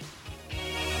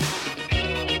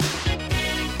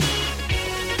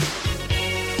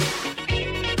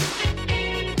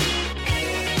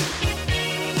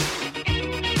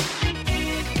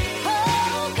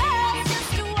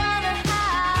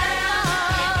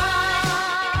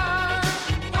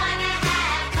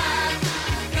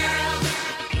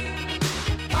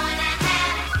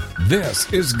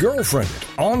 This is Girlfriended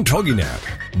on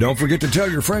TogiNet. Don't forget to tell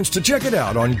your friends to check it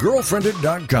out on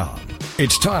girlfriended.com.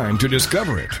 It's time to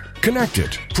discover it, connect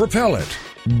it, propel it,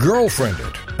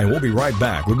 Girlfriended. And we'll be right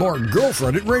back with more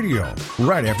Girlfriended Radio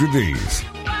right after these.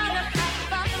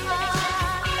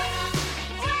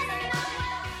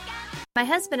 My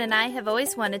husband and I have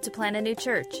always wanted to plant a new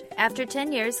church. After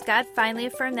 10 years, God finally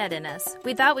affirmed that in us.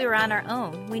 We thought we were on our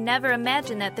own. We never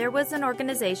imagined that there was an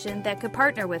organization that could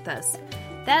partner with us.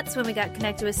 That's when we got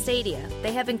connected with Stadia.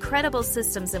 They have incredible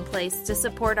systems in place to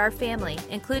support our family,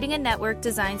 including a network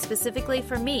designed specifically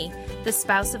for me, the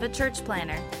spouse of a church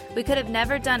planner. We could have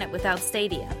never done it without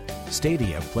Stadia.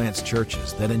 Stadia plants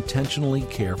churches that intentionally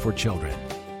care for children.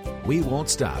 We won't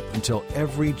stop until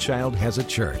every child has a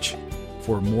church.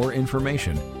 For more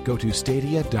information, go to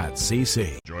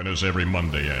stadia.cc. Join us every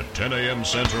Monday at 10 a.m.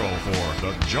 Central for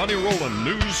the Johnny Rowland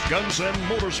News, Guns, and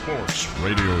Motorsports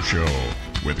radio show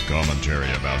with commentary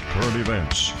about current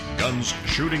events, guns,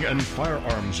 shooting, and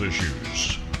firearms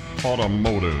issues,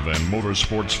 automotive and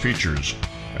motorsports features,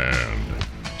 and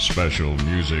special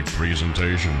music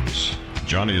presentations.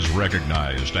 Johnny is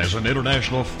recognized as an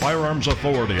international firearms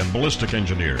authority and ballistic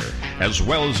engineer, as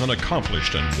well as an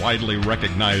accomplished and widely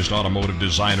recognized automotive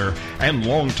designer and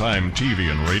longtime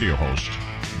TV and radio host.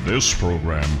 This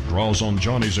program draws on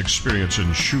Johnny's experience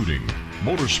in shooting,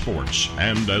 motorsports,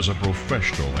 and as a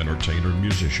professional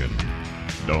entertainer-musician.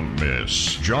 Don't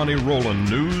miss Johnny Rowland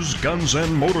News, Guns,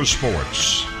 and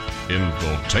Motorsports.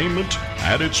 Infotainment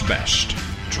at its best.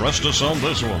 Trust us on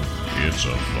this one. It's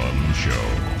a fun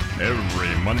show.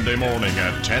 Every Monday morning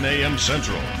at 10 a.m.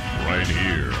 Central, right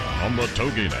here on the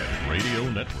TogiNet Radio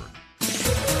Network.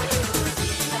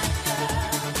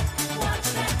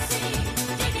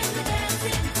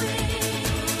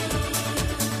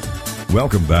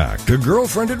 Welcome back to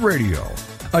Girlfriended Radio.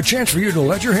 A chance for you to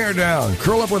let your hair down,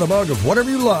 curl up with a mug of whatever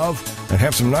you love, and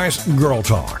have some nice girl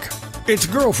talk. It's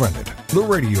Girlfriended, the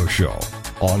radio show,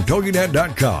 on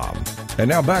TogiNet.com. And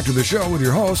now back to the show with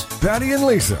your hosts, Patty and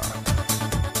Lisa.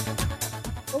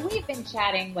 Well, we've been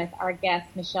chatting with our guest,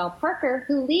 Michelle Parker,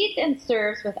 who leads and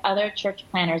serves with other church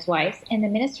planners' wives in the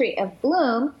ministry of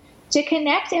Bloom to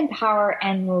connect, empower,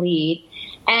 and lead.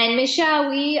 And Michelle,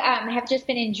 we have just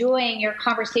been enjoying your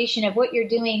conversation of what you're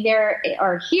doing there,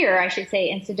 or here, I should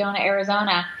say, in Sedona,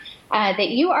 Arizona, that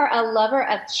you are a lover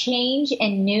of change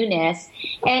and newness.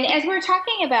 And as we're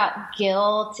talking about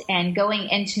guilt and going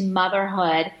into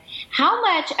motherhood, how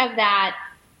much of that,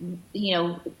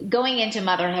 going into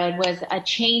motherhood was a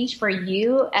change for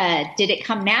you? Did it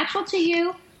come natural to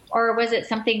you? Or was it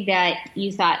something that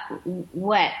you thought,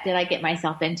 what did I get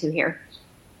myself into here?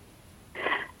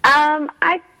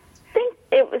 I think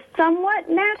it was somewhat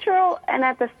natural, and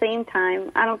at the same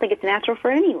time, I don't think it's natural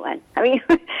for anyone. I mean,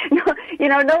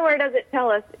 nowhere does it tell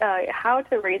us how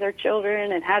to raise our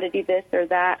children and how to do this or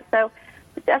that. So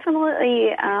it's definitely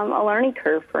a learning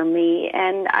curve for me.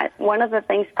 And one of the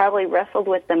things probably wrestled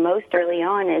with the most early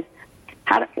on is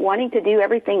wanting to do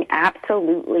everything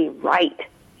absolutely right.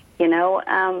 And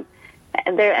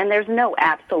there's no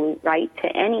absolute right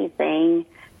to anything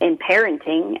in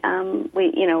parenting.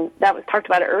 That was talked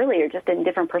about earlier, just in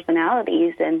different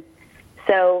personalities. And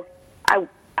so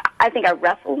I think I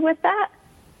wrestled with that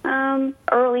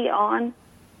early on.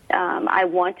 I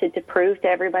wanted to prove to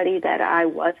everybody that I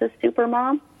was a super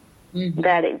mom,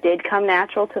 that it did come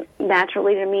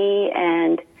naturally to me,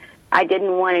 and I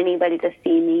didn't want anybody to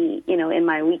see me, in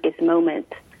my weakest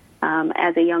moments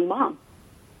as a young mom.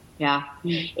 Yeah.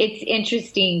 It's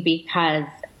interesting because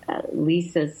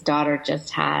Lisa's daughter just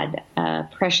had a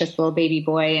precious little baby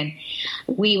boy, and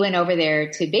we went over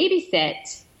there to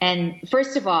babysit. And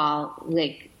first of all,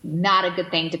 not a good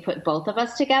thing to put both of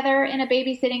us together in a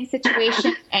babysitting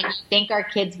situation. And you think our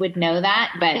kids would know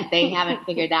that, but they haven't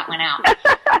figured that one out.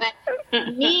 But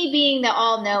me being the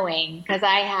all-knowing, because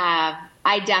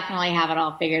I definitely have it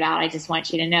all figured out. I just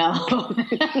want you to know.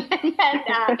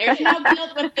 And, there's no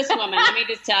guilt with this woman, let me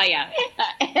just tell you.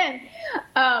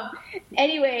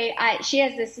 Anyway, she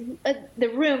has this, the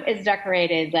room is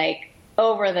decorated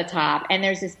over the top, and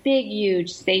there's this big,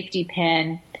 huge safety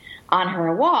pin on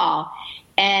her wall.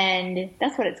 And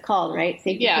that's what it's called, right?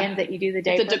 Safety pins that you do the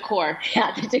diaper. The decor.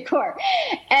 Yeah, the decor.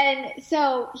 And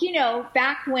so,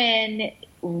 back when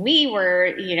we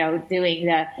were, doing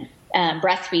the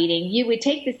breastfeeding, you would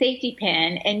take the safety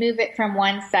pin and move it from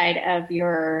one side of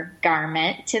your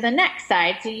garment to the next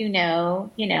side, so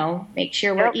make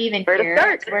sure we're even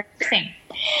here. We're nursing.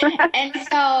 And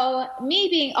so, me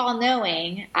being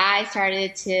all-knowing, I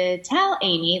started to tell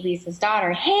Amy, Lisa's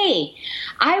daughter, hey,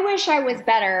 I wish I was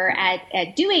better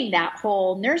at doing that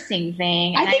whole nursing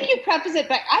thing. I think you preface it,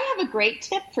 but I have a great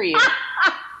tip for you,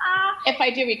 if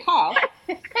I do recall.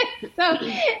 So,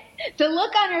 the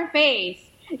look on her face,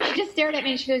 she just stared at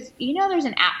me and she goes, there's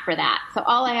an app for that. So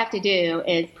all I have to do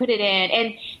is put it in.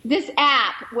 And this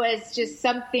app was just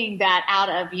something that out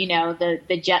of,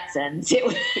 the Jetsons.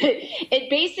 It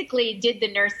basically did the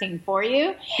nursing for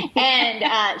you.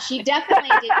 And she definitely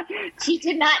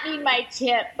did not need my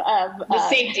tip of the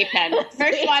safety pin.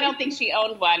 First of all, I don't think she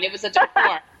owned one. It was a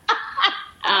decor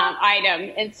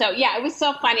item. And so, it was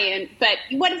so funny. But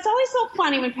what is always so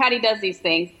funny when Patty does these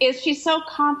things is she's so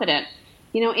confident.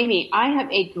 Amy, I have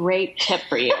a great tip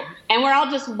for you. And we're all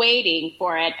just waiting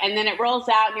for it. And then it rolls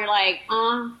out and you're like,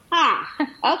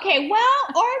 okay, well,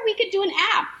 or we could do an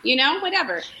app,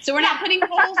 whatever. So we're not putting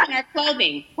holes in our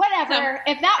clothing. Whatever.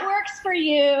 So, if that works for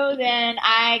you, then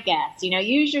I guess,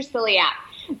 use your silly app.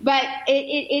 But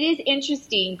it is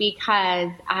interesting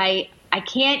because I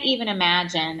can't even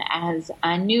imagine as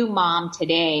a new mom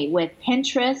today with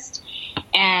Pinterest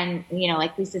and,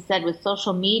 like Lisa said, with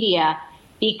social media,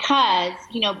 because,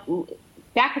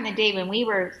 back in the day when we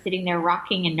were sitting there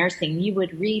rocking and nursing, you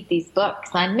would read these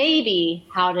books on maybe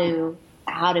how to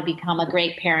become a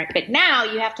great parent. But now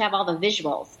you have to have all the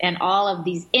visuals and all of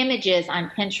these images on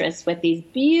Pinterest with these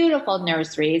beautiful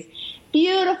nurseries,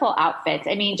 beautiful outfits.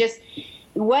 I mean, just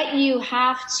what you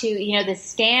have to, the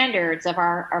standards of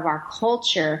our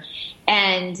culture.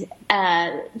 And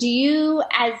do you,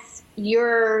 as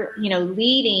you're,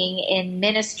 leading in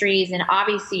ministries, and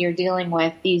obviously you're dealing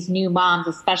with these new moms,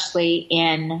 especially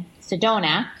in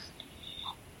Sedona,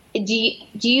 do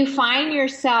you find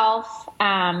yourself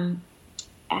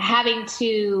having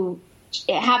to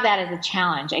have that as a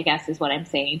challenge, I guess is what I'm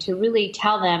saying, to really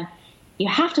tell them you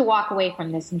have to walk away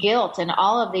from this guilt and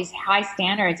all of these high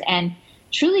standards and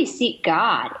truly seek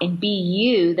God and be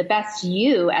you, the best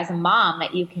you as a mom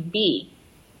that you can be?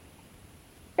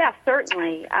 Yeah,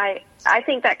 certainly. I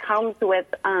think that comes with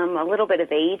a little bit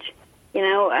of age,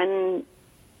 and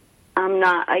I'm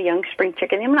not a young spring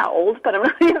chicken. I'm not old, but I'm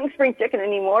not a young spring chicken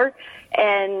anymore.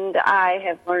 And I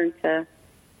have learned to,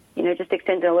 just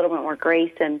extend a little bit more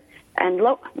grace and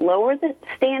lower the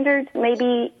standards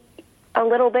maybe a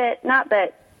little bit. Not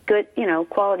that good,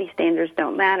 quality standards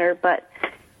don't matter, but,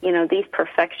 these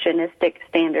perfectionistic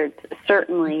standards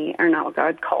certainly are not what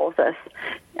God calls us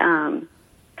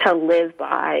to live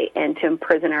by and to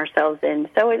imprison ourselves in.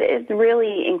 So it is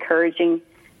really encouraging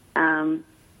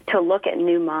to look at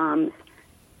new moms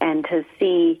and to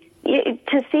see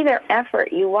their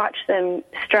effort. You watch them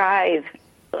strive,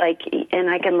 and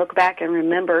I can look back and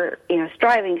remember,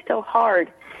 striving so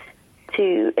hard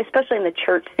to, especially in the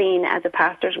church scene as a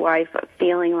pastor's wife,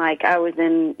 feeling like I was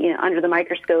in, under the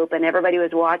microscope and everybody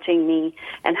was watching me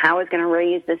and how I was going to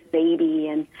raise this baby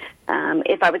and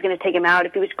if I was going to take him out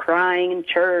if he was crying in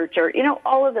church or,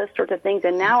 all of those sorts of things.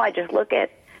 And now I just look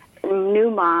at new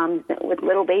moms with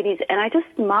little babies and I just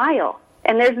smile.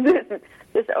 And there's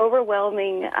this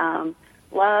overwhelming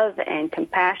love and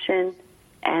compassion,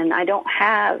 and I don't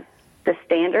have the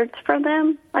standards for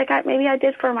them like maybe I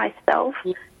did for myself,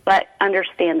 but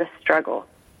understand the struggle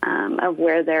of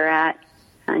where they're at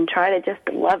and try to just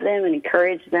love them and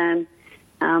encourage them.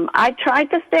 I tried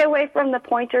to stay away from the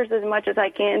pointers as much as I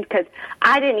can because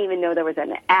I didn't even know there was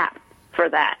an app for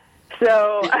that.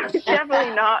 So I would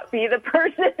definitely not be the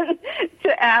person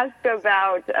to ask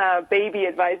about baby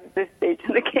advice at this stage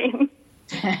of the game.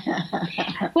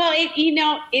 Well,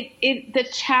 the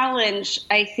challenge,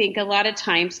 I think, a lot of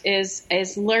times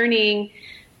is learning,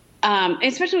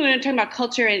 especially when we're talking about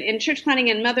culture and church planning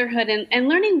and motherhood, and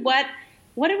learning what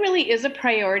it really is a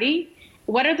priority,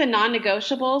 what are the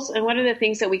non-negotiables, and what are the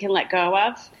things that we can let go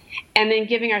of, and then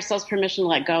giving ourselves permission to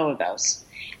let go of those.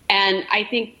 And I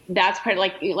think that's part,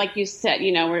 like you said,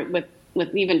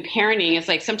 with even parenting, it's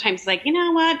like sometimes like,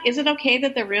 what, is it okay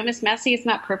that the room is messy? It's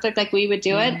not perfect like we would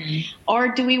do it. Or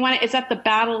do we want to, is that the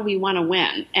battle we want to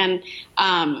win? And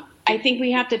I think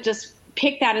we have to just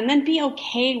pick that and then be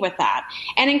okay with that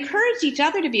and encourage each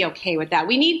other to be okay with that.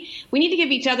 We need to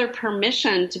give each other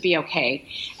permission to be okay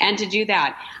and to do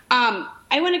that.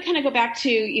 I want to kind of go back to,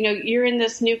 you're in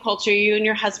this new culture, you and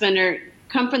your husband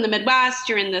come from the Midwest,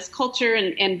 you're in this culture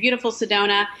in beautiful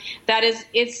Sedona that is,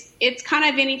 it's kind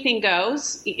of anything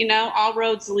goes, all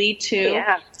roads lead to.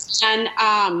 Yeah.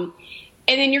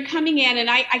 And then you're coming in, and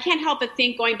I can't help but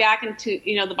think, going back into,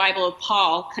 the Bible of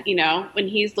Paul, when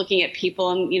he's looking at people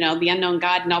and, the unknown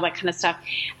God and all that kind of stuff.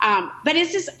 But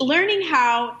it's just learning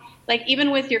how, like,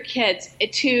 even with your kids,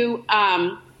 to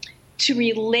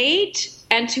relate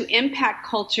and to impact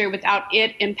culture without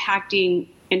it impacting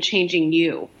and changing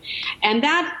you. And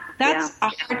that's a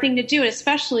hard thing to do,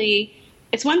 especially,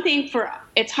 it's one thing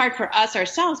it's hard for us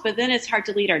ourselves, but then it's hard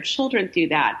to lead our children through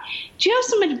that. Do you have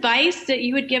some advice that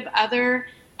you would give other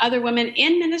women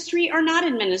in ministry or not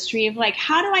in ministry of like,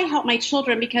 how do I help my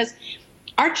children? Because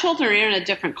our children are in a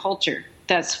different culture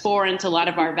that's foreign to a lot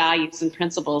of our values and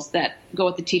principles that go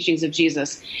with the teachings of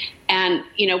Jesus. And,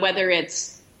 whether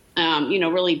it's,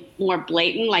 really more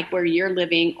blatant, like where you're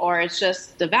living, or it's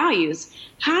just the values.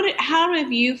 How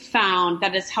have you found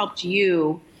that has helped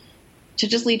you to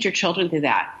just lead your children through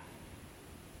that?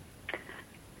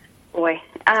 Boy,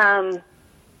 I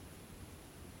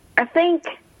think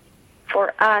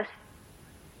for us,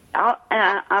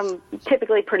 I'm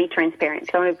typically pretty transparent,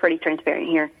 so I'm going to be pretty transparent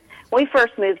here. When we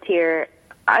first moved here,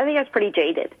 I think I was pretty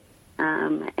jaded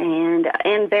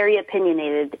and very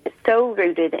opinionated, so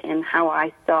rooted in how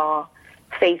I saw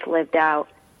faith lived out,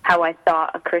 how I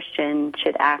thought a Christian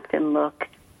should act and look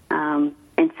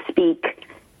and speak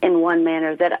in one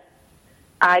manner, that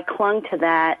I clung to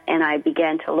that, and I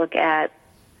began to look at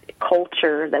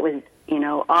culture that was,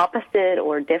 opposite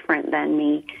or different than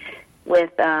me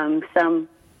with some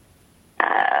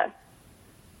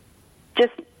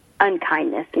just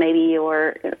unkindness maybe,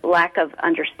 or lack of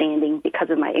understanding because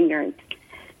of my ignorance.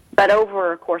 But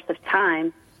over a course of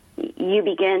time, you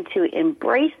begin to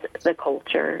embrace the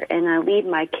culture, and I lead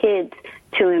my kids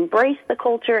to embrace the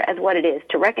culture as what it is,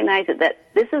 to recognize that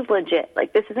this is legit,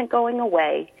 like this isn't going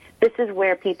away. This is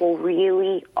where people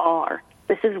really are.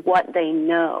 This is what they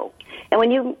know. And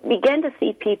when you begin to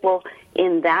see people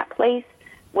in that place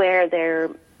where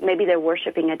maybe they're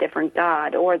worshiping a different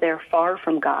God, or they're far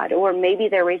from God, or maybe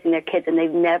they're raising their kids and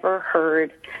they've never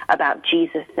heard about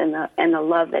Jesus and the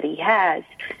love that he has,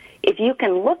 if you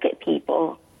can look at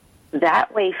people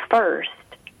that way first,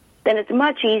 then it's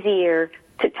much easier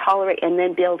to tolerate and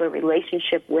then build a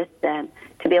relationship with them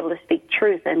to be able to speak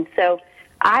truth. And so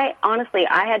I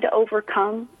had to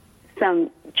overcome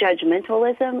some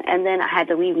judgmentalism, and then I had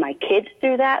to lead my kids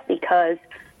through that because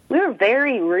we were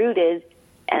very rooted.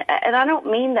 And I don't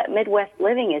mean that Midwest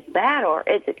living is bad or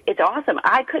it's awesome.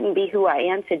 I couldn't be who I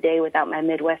am today without my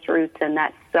Midwest roots and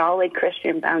that solid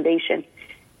Christian foundation.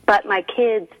 But my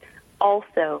kids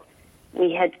also,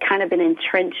 we had kind of been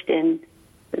entrenched in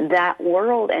that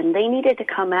world, and they needed to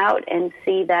come out and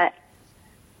see that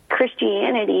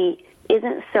Christianity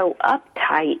isn't so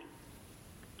uptight.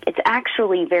 It's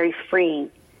actually very freeing.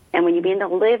 And when you begin to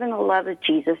live in the love of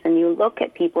Jesus and you look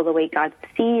at people the way God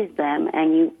sees them,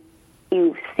 and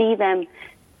you see them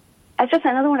as just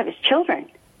another one of his children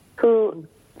who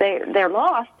they're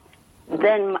lost,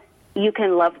 then you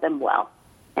can love them well.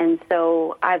 And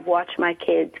so I've watched my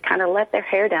kids kind of let their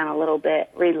hair down a little bit,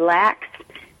 relax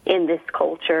in this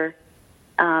culture,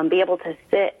 be able to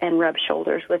sit and rub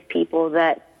shoulders with people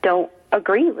that don't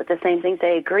agree with the same things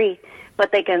they agree,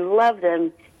 but they can love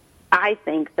them, I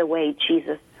think, the way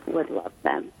Jesus would love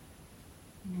them.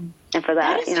 And for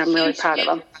that I'm really proud of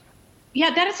them.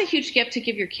 Yeah, that is a huge gift to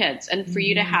give your kids, and for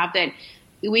you to have that.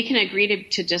 We can agree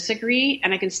to disagree,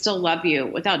 and I can still love you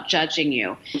without judging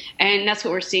you. And that's what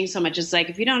we're seeing so much. It's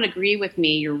like, if you don't agree with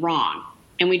me, you're wrong.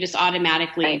 And we just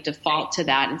automatically default to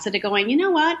that instead of going, you know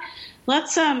what,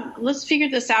 let's figure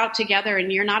this out together.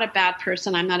 And you're not a bad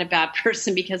person, I'm not a bad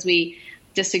person because we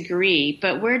disagree.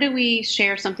 But where do we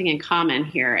share something in common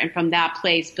here? And from that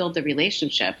place, build the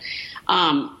relationship.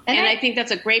 And I think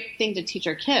that's a great thing to teach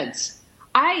our kids.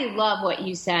 I love what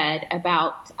you said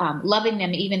about loving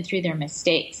them even through their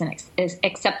mistakes and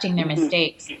accepting their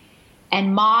mistakes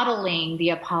and modeling the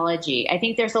apology. I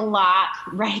think there's a lot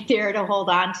right there to hold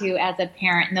on to as a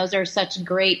parent. And those are such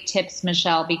great tips,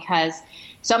 Michelle, because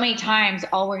so many times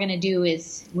all we're going to do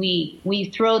is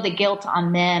we throw the guilt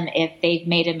on them if they've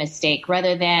made a mistake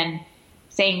rather than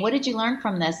saying, what did you learn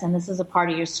from this? And this is a part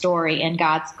of your story, and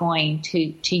God's going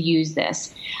to use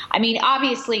this. I mean,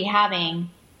 obviously having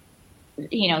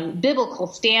biblical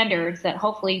standards that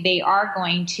hopefully they are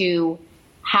going to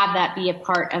have that be a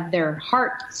part of their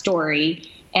heart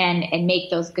story and make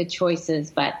those good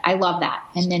choices. But I love that.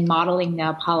 And then modeling the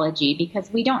apology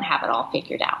because we don't have it all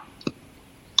figured out.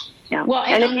 Yeah. Well,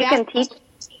 and if you can teach.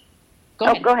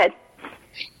 Go ahead.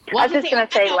 I was just going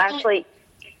to say lastly.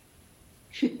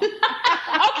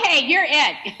 Okay, you're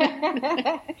it.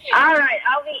 All right,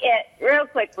 I'll be it real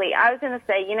quickly. I was going to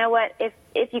say, you know what?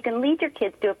 If you can lead your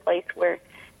kids to a place where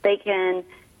they can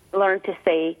learn to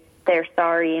say they're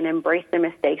sorry and embrace their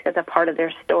mistakes as a part of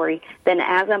their story, then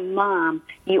as a mom,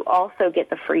 you also get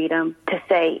the freedom to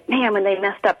say, man, when they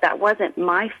messed up, that wasn't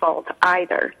my fault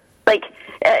either. Like,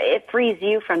 it frees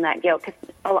you from that guilt,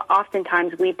 because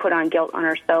oftentimes we put on guilt on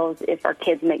ourselves if our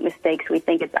kids make mistakes. We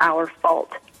think it's our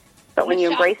fault. But when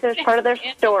you embrace it as part of their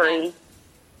story.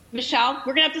 Michelle,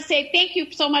 we're going to have to say thank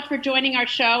you so much for joining our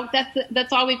show.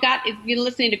 That's all we've got. If you're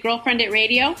listening to Girlfriended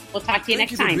Radio, we'll talk to you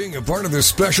next time. Thank you for being a part of this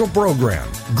special program,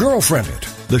 Girlfriended,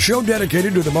 the show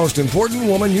dedicated to the most important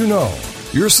woman you know,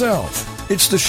 yourself. It's the